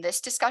reviewed in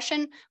this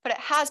discussion, but it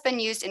has been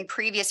used in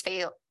previous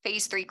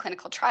phase 3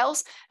 clinical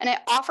trials, and it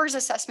offers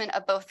assessment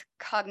of both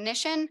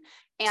cognition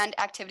and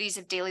activities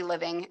of daily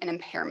living and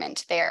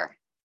impairment there.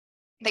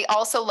 They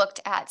also looked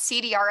at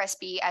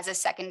CDR-SB as a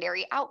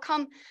secondary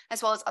outcome,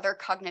 as well as other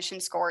cognition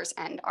scores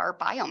and our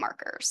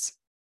biomarkers.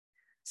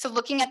 So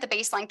looking at the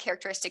baseline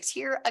characteristics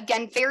here,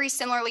 again, very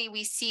similarly,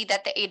 we see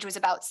that the age was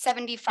about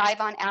 75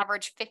 on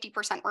average,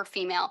 50% were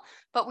female,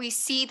 but we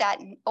see that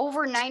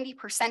over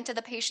 90% of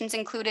the patients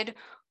included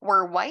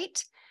were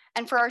white.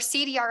 And for our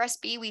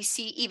CDR-SB, we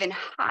see even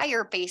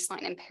higher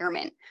baseline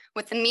impairment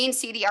with the mean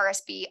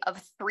CDR-SB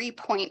of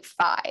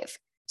 3.5.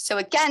 So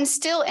again,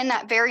 still in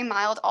that very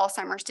mild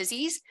Alzheimer's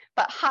disease,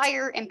 but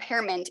higher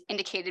impairment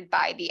indicated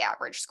by the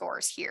average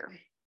scores here.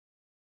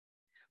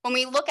 When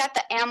we look at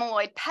the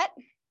amyloid PET,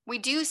 we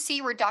do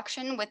see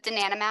reduction with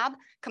donanemab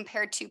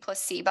compared to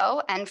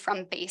placebo and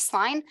from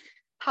baseline.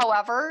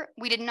 However,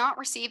 we did not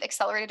receive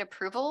accelerated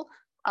approval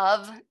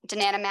of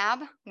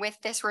donanemab with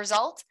this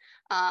result.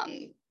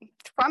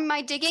 From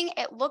my digging,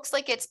 it looks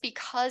like it's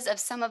because of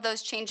some of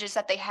those changes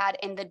that they had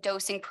in the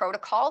dosing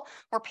protocol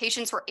where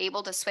patients were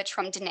able to switch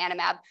from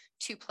donanemab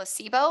to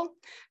placebo.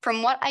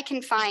 From what I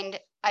can find,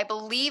 I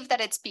believe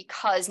that it's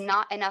because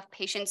not enough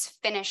patients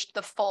finished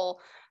the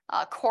full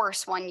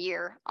course 1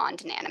 year on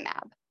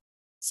donanemab.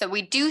 So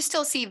we do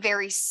still see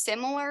very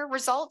similar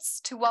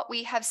results to what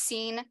we have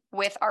seen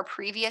with our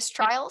previous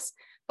trials,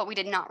 but we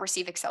did not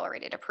receive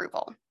accelerated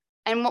approval.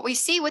 And what we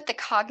see with the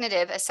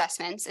cognitive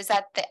assessments is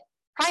that the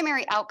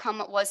primary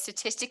outcome was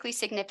statistically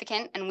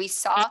significant, and we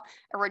saw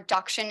a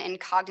reduction in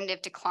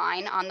cognitive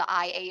decline on the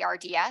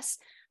IARDS,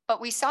 but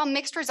we saw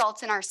mixed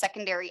results in our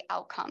secondary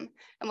outcome.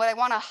 And what I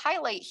want to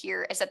highlight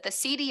here is that the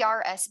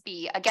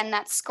CDR-SB, again,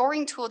 that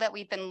scoring tool that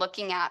we've been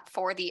looking at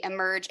for the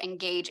Emerge,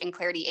 Engage, and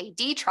Clarity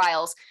AD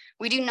trials,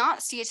 we do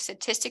not see a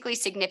statistically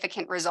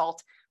significant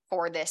result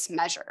for this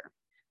measure.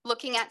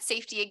 Looking at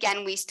safety,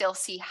 again, we still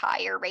see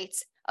higher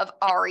rates of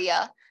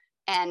ARIA,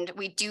 and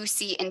we do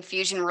see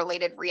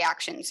infusion-related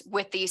reactions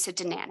with the use of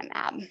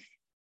donanemab.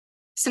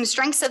 Some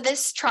strengths of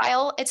this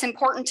trial, it's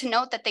important to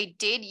note that they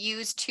did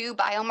use 2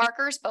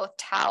 biomarkers, both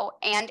tau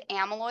and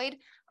amyloid,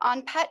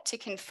 on PET to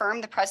confirm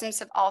the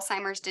presence of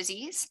Alzheimer's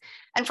disease.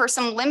 And for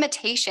some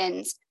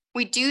limitations,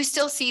 we do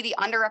still see the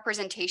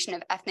underrepresentation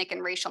of ethnic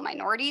and racial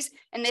minorities,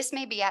 and this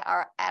may be at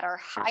our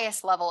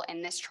highest level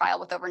in this trial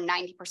with over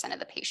 90% of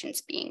the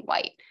patients being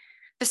white.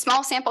 The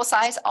small sample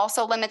size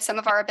also limits some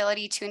of our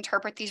ability to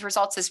interpret these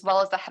results, as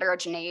well as the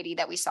heterogeneity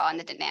that we saw in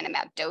the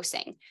donanemab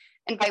dosing.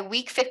 And by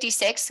week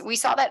 56, we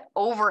saw that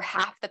over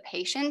half the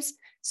patients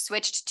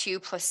switched to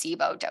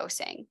placebo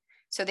dosing.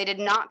 So they did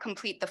not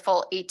complete the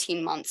full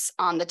 18 months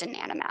on the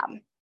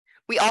donanemab.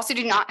 We also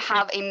do not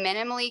have a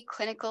minimally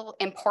clinical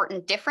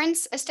important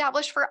difference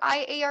established for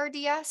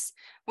IARDS,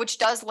 which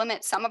does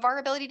limit some of our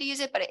ability to use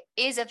it, but it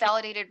is a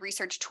validated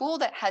research tool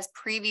that has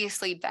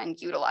previously been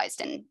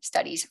utilized in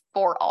studies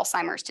for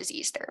Alzheimer's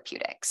disease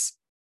therapeutics.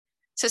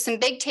 So some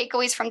big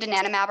takeaways from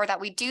donanemab are that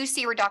we do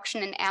see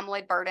reduction in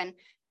amyloid burden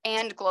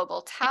and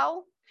global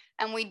tau,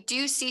 and we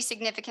do see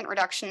significant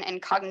reduction in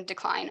cognitive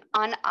decline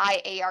on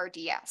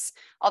IARDS,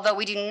 although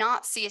we do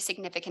not see a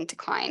significant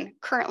decline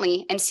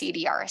currently in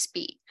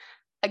CDR-SB.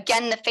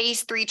 Again, the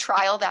phase 3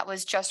 trial that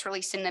was just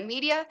released in the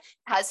media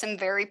has some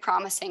very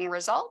promising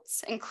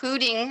results,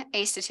 including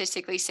a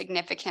statistically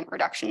significant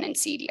reduction in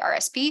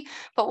CDR-SB,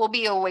 but we'll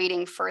be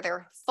awaiting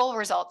further full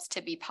results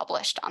to be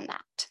published on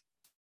that.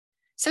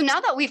 So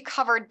now that we've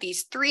covered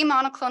these 3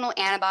 monoclonal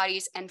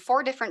antibodies and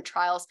 4 different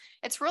trials,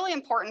 it's really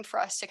important for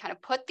us to kind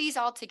of put these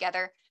all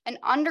together and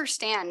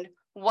understand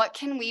what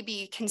can we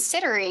be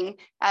considering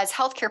as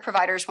healthcare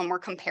providers when we're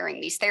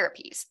comparing these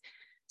therapies.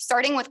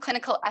 Starting with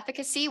clinical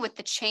efficacy with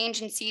the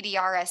change in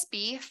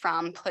CDR-SB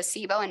from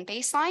placebo and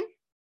baseline,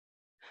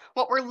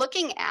 what we're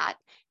looking at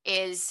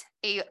is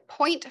a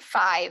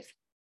 0.5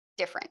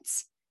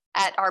 difference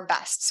at our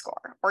best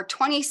score, or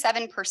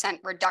 27%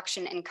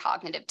 reduction in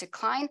cognitive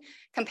decline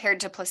compared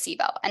to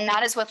placebo, and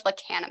that is with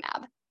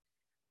lecanemab.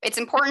 It's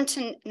important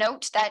to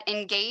note that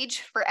Engage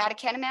for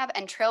aducanumab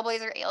and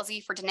Trailblazer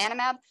ALZ for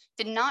donanemab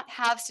did not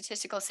have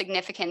statistical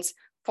significance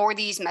for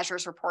these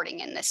measures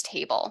reporting in this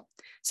table.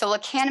 So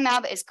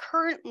lecanemab is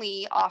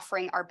currently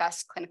offering our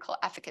best clinical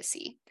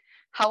efficacy.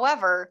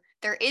 However,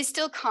 there is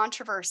still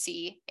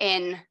controversy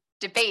in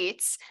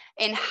debates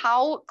in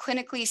how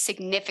clinically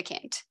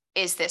significant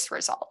is this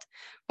result.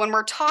 When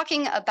we're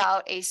talking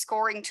about a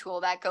scoring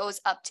tool that goes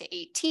up to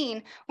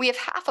 18, we have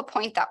half a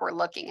point that we're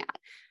looking at.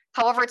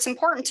 However, it's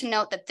important to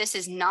note that this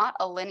is not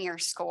a linear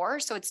score,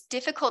 so it's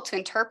difficult to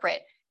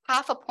interpret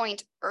half a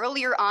point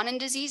earlier on in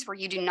disease where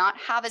you do not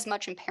have as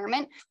much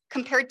impairment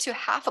compared to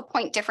half a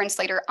point difference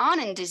later on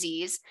in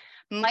disease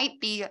might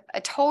be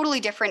a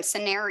totally different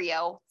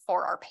scenario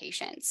for our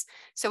patients.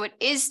 So it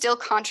is still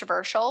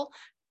controversial.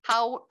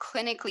 How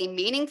clinically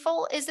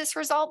meaningful is this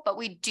result? But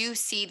we do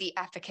see the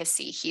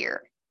efficacy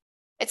here.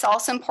 It's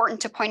also important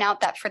to point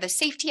out that for the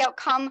safety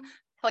outcome,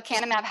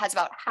 lecanemab has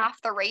about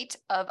half the rate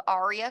of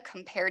ARIA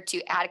compared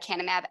to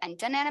aducanumab and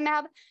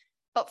donanemab.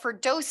 But for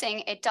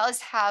dosing, it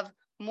does have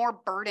more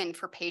burden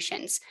for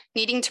patients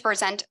needing to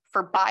present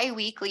for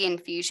biweekly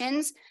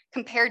infusions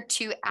compared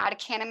to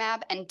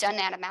aducanumab and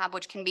donanemab,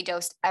 which can be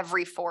dosed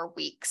every 4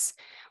 weeks.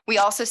 We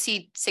also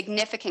see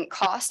significant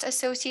cost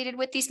associated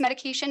with these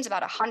medications,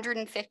 about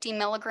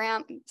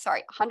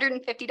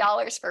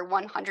 $150 for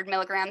 100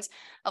 milligrams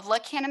of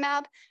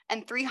lecanemab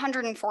and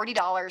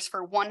 $340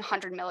 for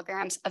 100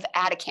 milligrams of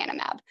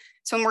aducanumab.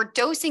 So when we're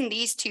dosing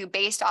these two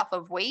based off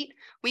of weight,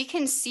 we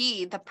can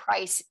see the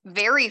price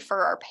vary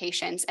for our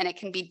patients, and it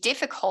can be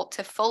difficult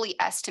to fully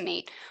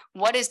estimate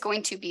what is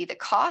going to be the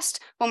cost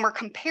when we're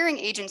comparing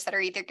agents that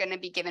are either going to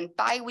be given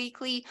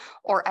biweekly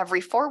or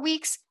every 4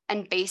 weeks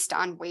and based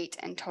on weight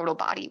and total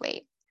body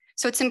weight.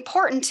 So it's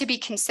important to be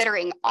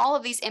considering all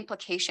of these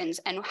implications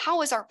and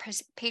how is our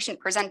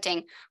patient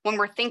presenting when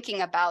we're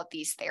thinking about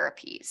these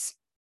therapies.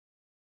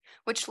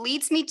 Which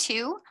leads me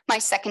to my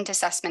second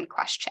assessment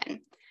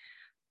question.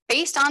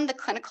 Based on the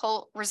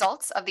clinical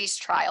results of these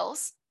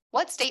trials,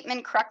 what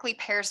statement correctly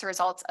pairs the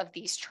results of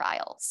these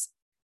trials?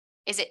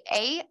 Is it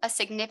A, a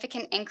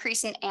significant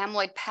increase in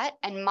amyloid PET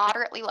and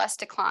moderately less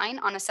decline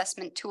on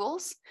assessment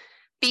tools?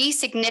 B,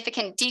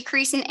 significant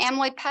decrease in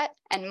amyloid PET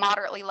and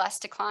moderately less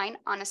decline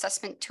on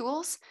assessment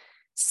tools?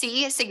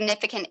 C, a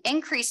significant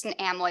increase in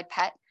amyloid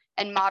PET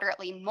and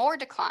moderately more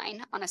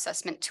decline on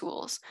assessment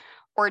tools?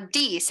 Or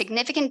D,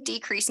 significant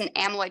decrease in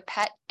amyloid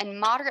PET and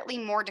moderately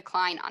more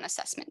decline on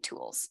assessment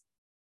tools?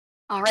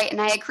 All right,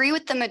 and I agree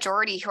with the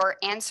majority who are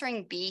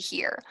answering B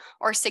here,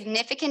 or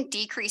significant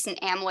decrease in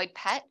amyloid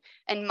PET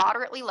and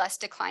moderately less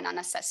decline on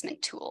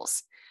assessment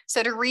tools.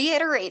 So to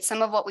reiterate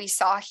some of what we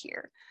saw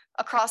here,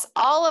 across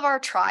all of our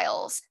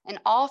trials and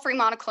all 3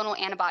 monoclonal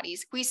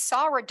antibodies, we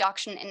saw a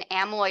reduction in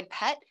amyloid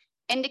PET,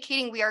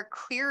 indicating we are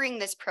clearing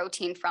this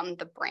protein from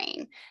the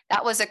brain.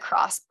 That was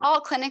across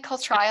all clinical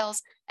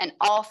trials and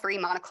all 3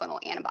 monoclonal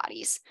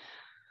antibodies.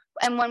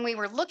 And when we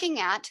were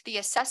looking at the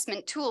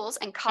assessment tools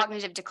and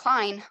cognitive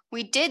decline,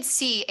 we did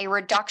see a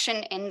reduction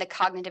in the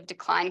cognitive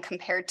decline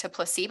compared to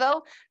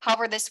placebo.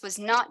 However, this was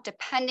not,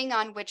 depending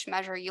on which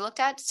measure you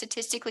looked at,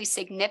 statistically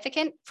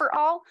significant for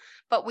all,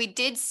 but we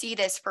did see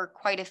this for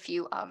quite a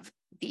few of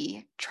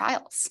the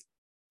trials.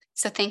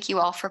 So thank you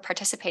all for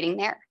participating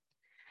there.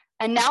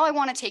 And now I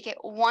want to take it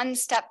one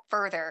step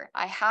further.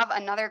 I have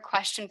another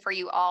question for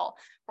you all,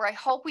 where I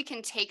hope we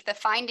can take the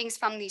findings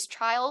from these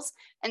trials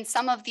and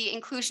some of the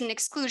inclusion and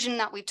exclusion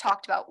that we've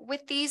talked about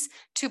with these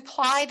to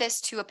apply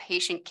this to a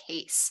patient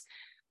case.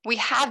 We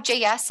have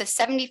JS, a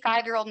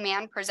 75-year-old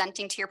man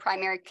presenting to your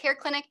primary care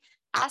clinic,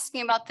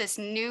 asking about this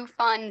new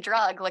fun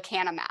drug,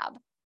 lecanemab.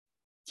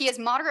 He has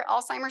moderate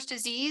Alzheimer's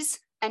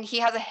disease, and he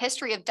has a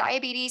history of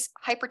diabetes,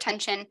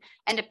 hypertension,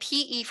 and a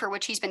PE for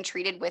which he's been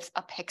treated with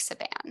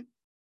apixaban.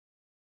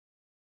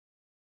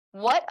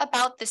 What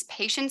about this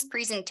patient's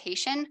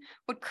presentation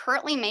would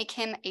currently make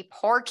him a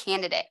poor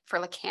candidate for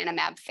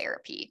lecanemab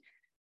therapy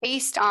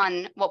based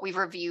on what we've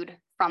reviewed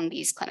from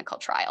these clinical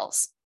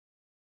trials?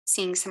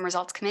 Seeing some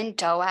results come in: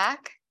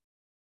 DOAC,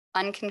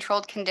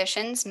 uncontrolled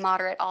conditions,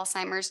 moderate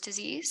Alzheimer's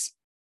disease,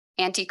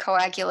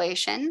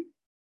 anticoagulation,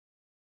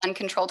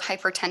 uncontrolled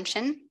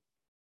hypertension,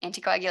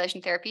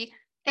 anticoagulation therapy.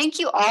 Thank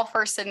you all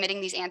for submitting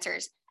these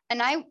answers.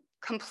 And I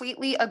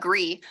completely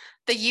agree.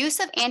 The use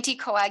of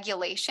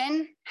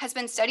anticoagulation has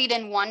been studied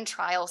in 1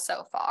 trial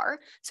so far.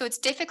 So it's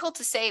difficult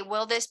to say,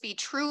 will this be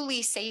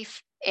truly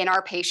safe in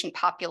our patient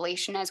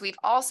population? As we've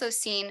also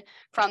seen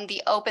from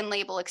the open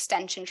label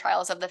extension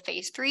trials of the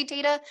phase 3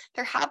 data,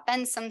 there have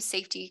been some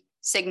safety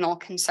signal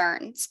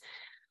concerns.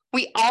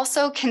 We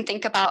also can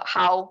think about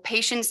how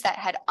patients that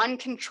had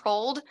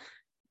uncontrolled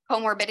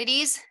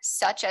comorbidities,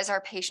 such as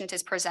our patient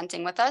is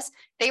presenting with us,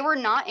 they were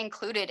not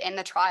included in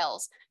the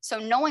trials. So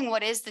knowing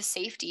what is the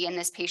safety in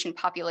this patient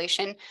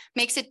population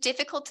makes it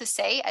difficult to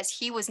say, as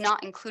he was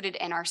not included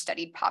in our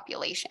studied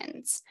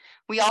populations.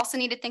 We also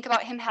need to think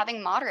about him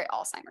having moderate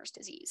Alzheimer's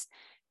disease.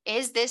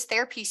 Is this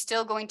therapy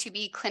still going to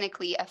be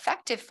clinically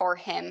effective for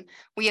him?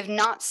 We have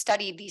not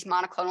studied these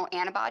monoclonal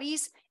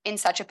antibodies in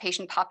such a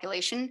patient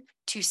population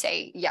to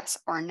say yes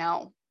or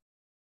no.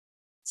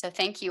 So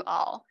thank you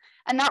all.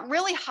 And that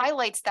really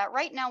highlights that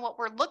right now what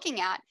we're looking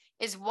at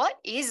is, what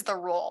is the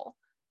role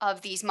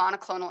of these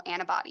monoclonal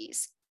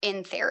antibodies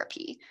in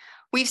therapy?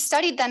 We've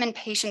studied them in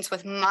patients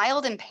with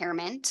mild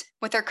impairment,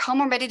 with their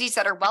comorbidities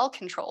that are well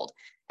controlled.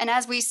 And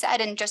as we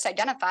said and just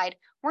identified,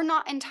 we're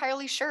not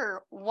entirely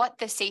sure what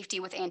the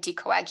safety with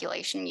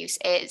anticoagulation use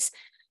is.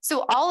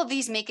 So all of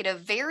these make it a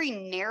very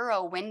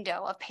narrow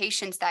window of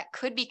patients that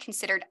could be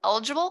considered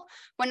eligible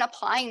when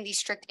applying these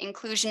strict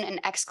inclusion and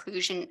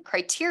exclusion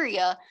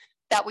criteria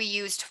that we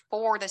used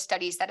for the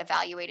studies that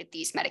evaluated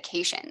these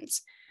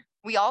medications.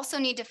 We also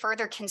need to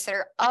further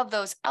consider, of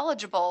those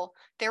eligible,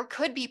 there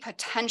could be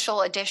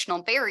potential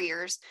additional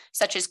barriers,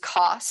 such as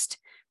cost,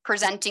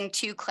 presenting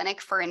to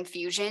clinic for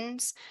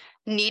infusions,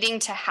 needing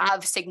to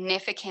have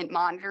significant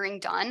monitoring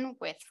done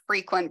with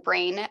frequent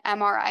brain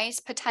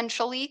MRIs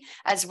potentially,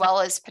 as well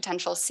as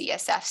potential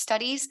CSF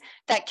studies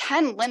that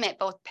can limit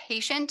both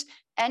patient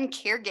and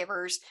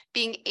caregivers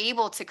being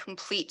able to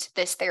complete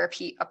this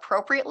therapy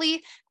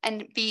appropriately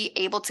and be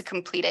able to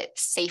complete it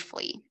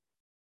safely.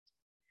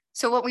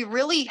 So what we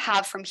really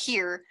have from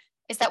here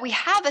is that we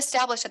have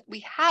established that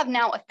we have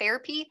now a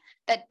therapy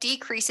that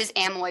decreases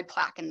amyloid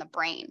plaque in the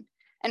brain.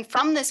 And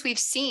from this, we've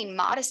seen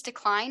modest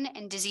decline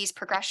in disease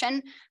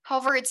progression.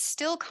 However, it's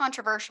still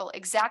controversial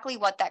exactly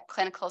what that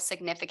clinical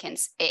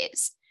significance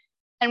is.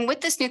 And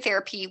with this new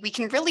therapy, we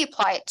can really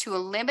apply it to a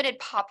limited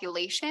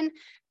population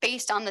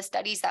based on the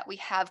studies that we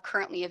have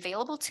currently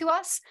available to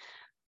us.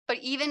 But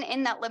even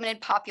in that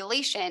limited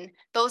population,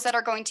 those that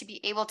are going to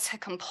be able to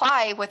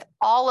comply with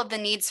all of the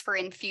needs for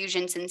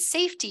infusions and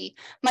safety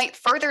might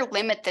further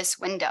limit this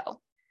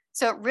window.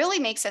 So it really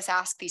makes us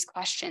ask these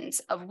questions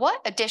of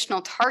what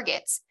additional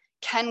targets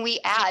can we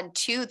add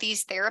to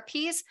these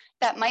therapies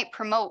that might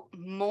promote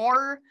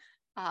more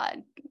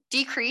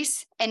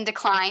decrease in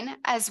decline,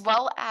 as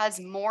well as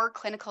more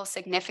clinical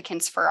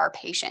significance for our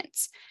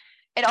patients.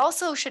 It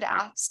also should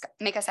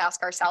make us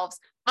ask ourselves,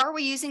 are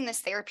we using this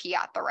therapy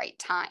at the right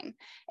time?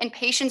 In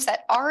patients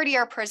that already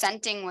are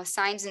presenting with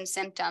signs and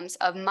symptoms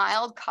of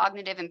mild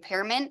cognitive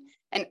impairment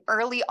and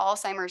early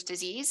Alzheimer's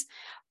disease,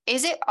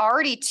 is it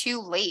already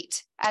too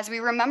late? As we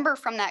remember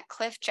from that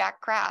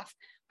Cliff-Jack graph,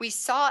 we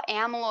saw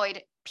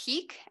amyloid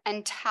peak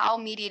and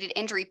tau-mediated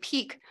injury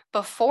peak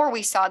before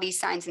we saw these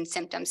signs and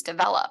symptoms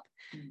develop.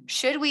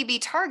 Should we be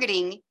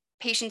targeting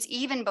patients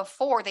even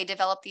before they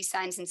develop these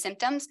signs and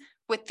symptoms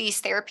with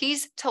these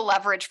therapies to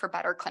leverage for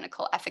better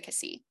clinical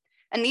efficacy?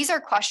 And these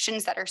are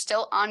questions that are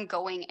still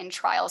ongoing in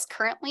trials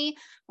currently.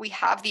 We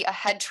have the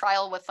AHEAD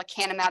trial with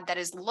lecanemab that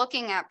is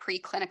looking at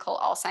preclinical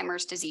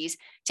Alzheimer's disease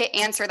to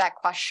answer that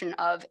question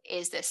of,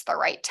 is this the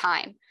right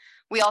time?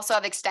 We also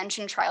have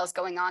extension trials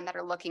going on that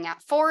are looking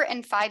at 4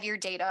 and 5 year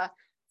data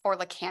for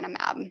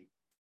lecanemab.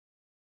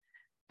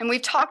 And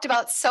we've talked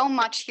about so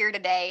much here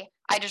today.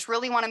 I just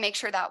really want to make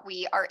sure that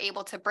we are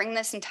able to bring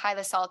this and tie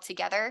this all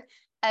together.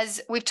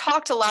 As we've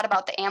talked a lot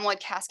about the amyloid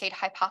cascade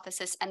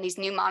hypothesis and these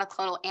new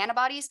monoclonal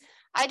antibodies,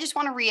 I just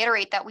want to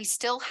reiterate that we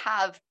still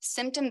have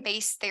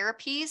symptom-based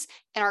therapies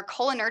in our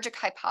cholinergic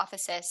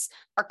hypothesis,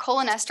 our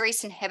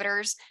cholinesterase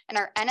inhibitors, and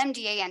our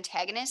NMDA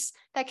antagonists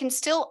that can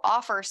still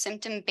offer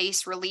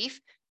symptom-based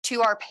relief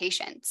to our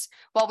patients,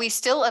 while we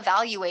still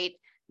evaluate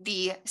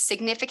the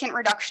significant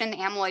reduction in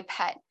amyloid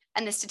PET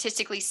and the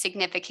statistically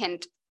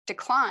significant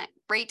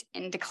rate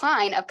in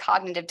decline of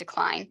cognitive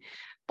decline,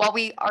 while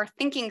we are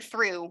thinking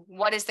through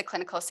what is the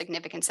clinical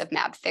significance of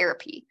mAb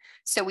therapy.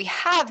 So we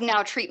have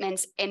now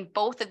treatments in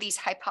both of these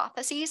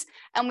hypotheses,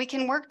 and we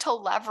can work to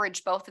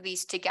leverage both of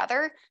these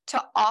together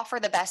to offer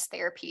the best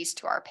therapies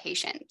to our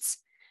patients.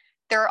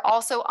 There are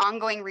also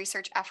ongoing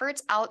research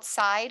efforts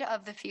outside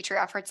of the future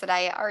efforts that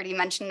I already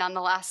mentioned on the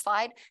last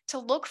slide to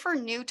look for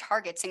new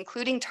targets,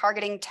 including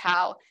targeting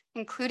tau,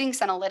 including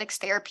senolytics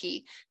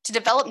therapy, to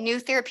develop new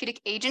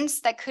therapeutic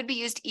agents that could be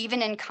used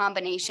even in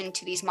combination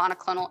to these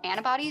monoclonal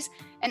antibodies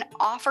and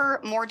offer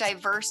more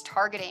diverse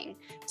targeting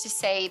to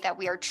say that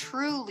we are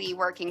truly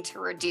working to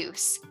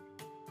reduce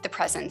the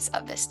presence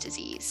of this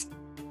disease.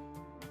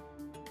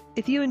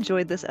 If you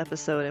enjoyed this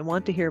episode and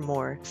want to hear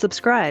more,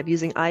 subscribe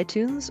using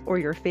iTunes or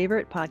your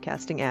favorite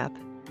podcasting app.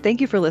 Thank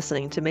you for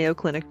listening to Mayo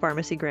Clinic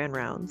Pharmacy Grand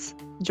Rounds.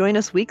 Join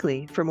us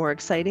weekly for more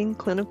exciting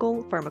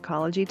clinical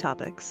pharmacology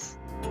topics.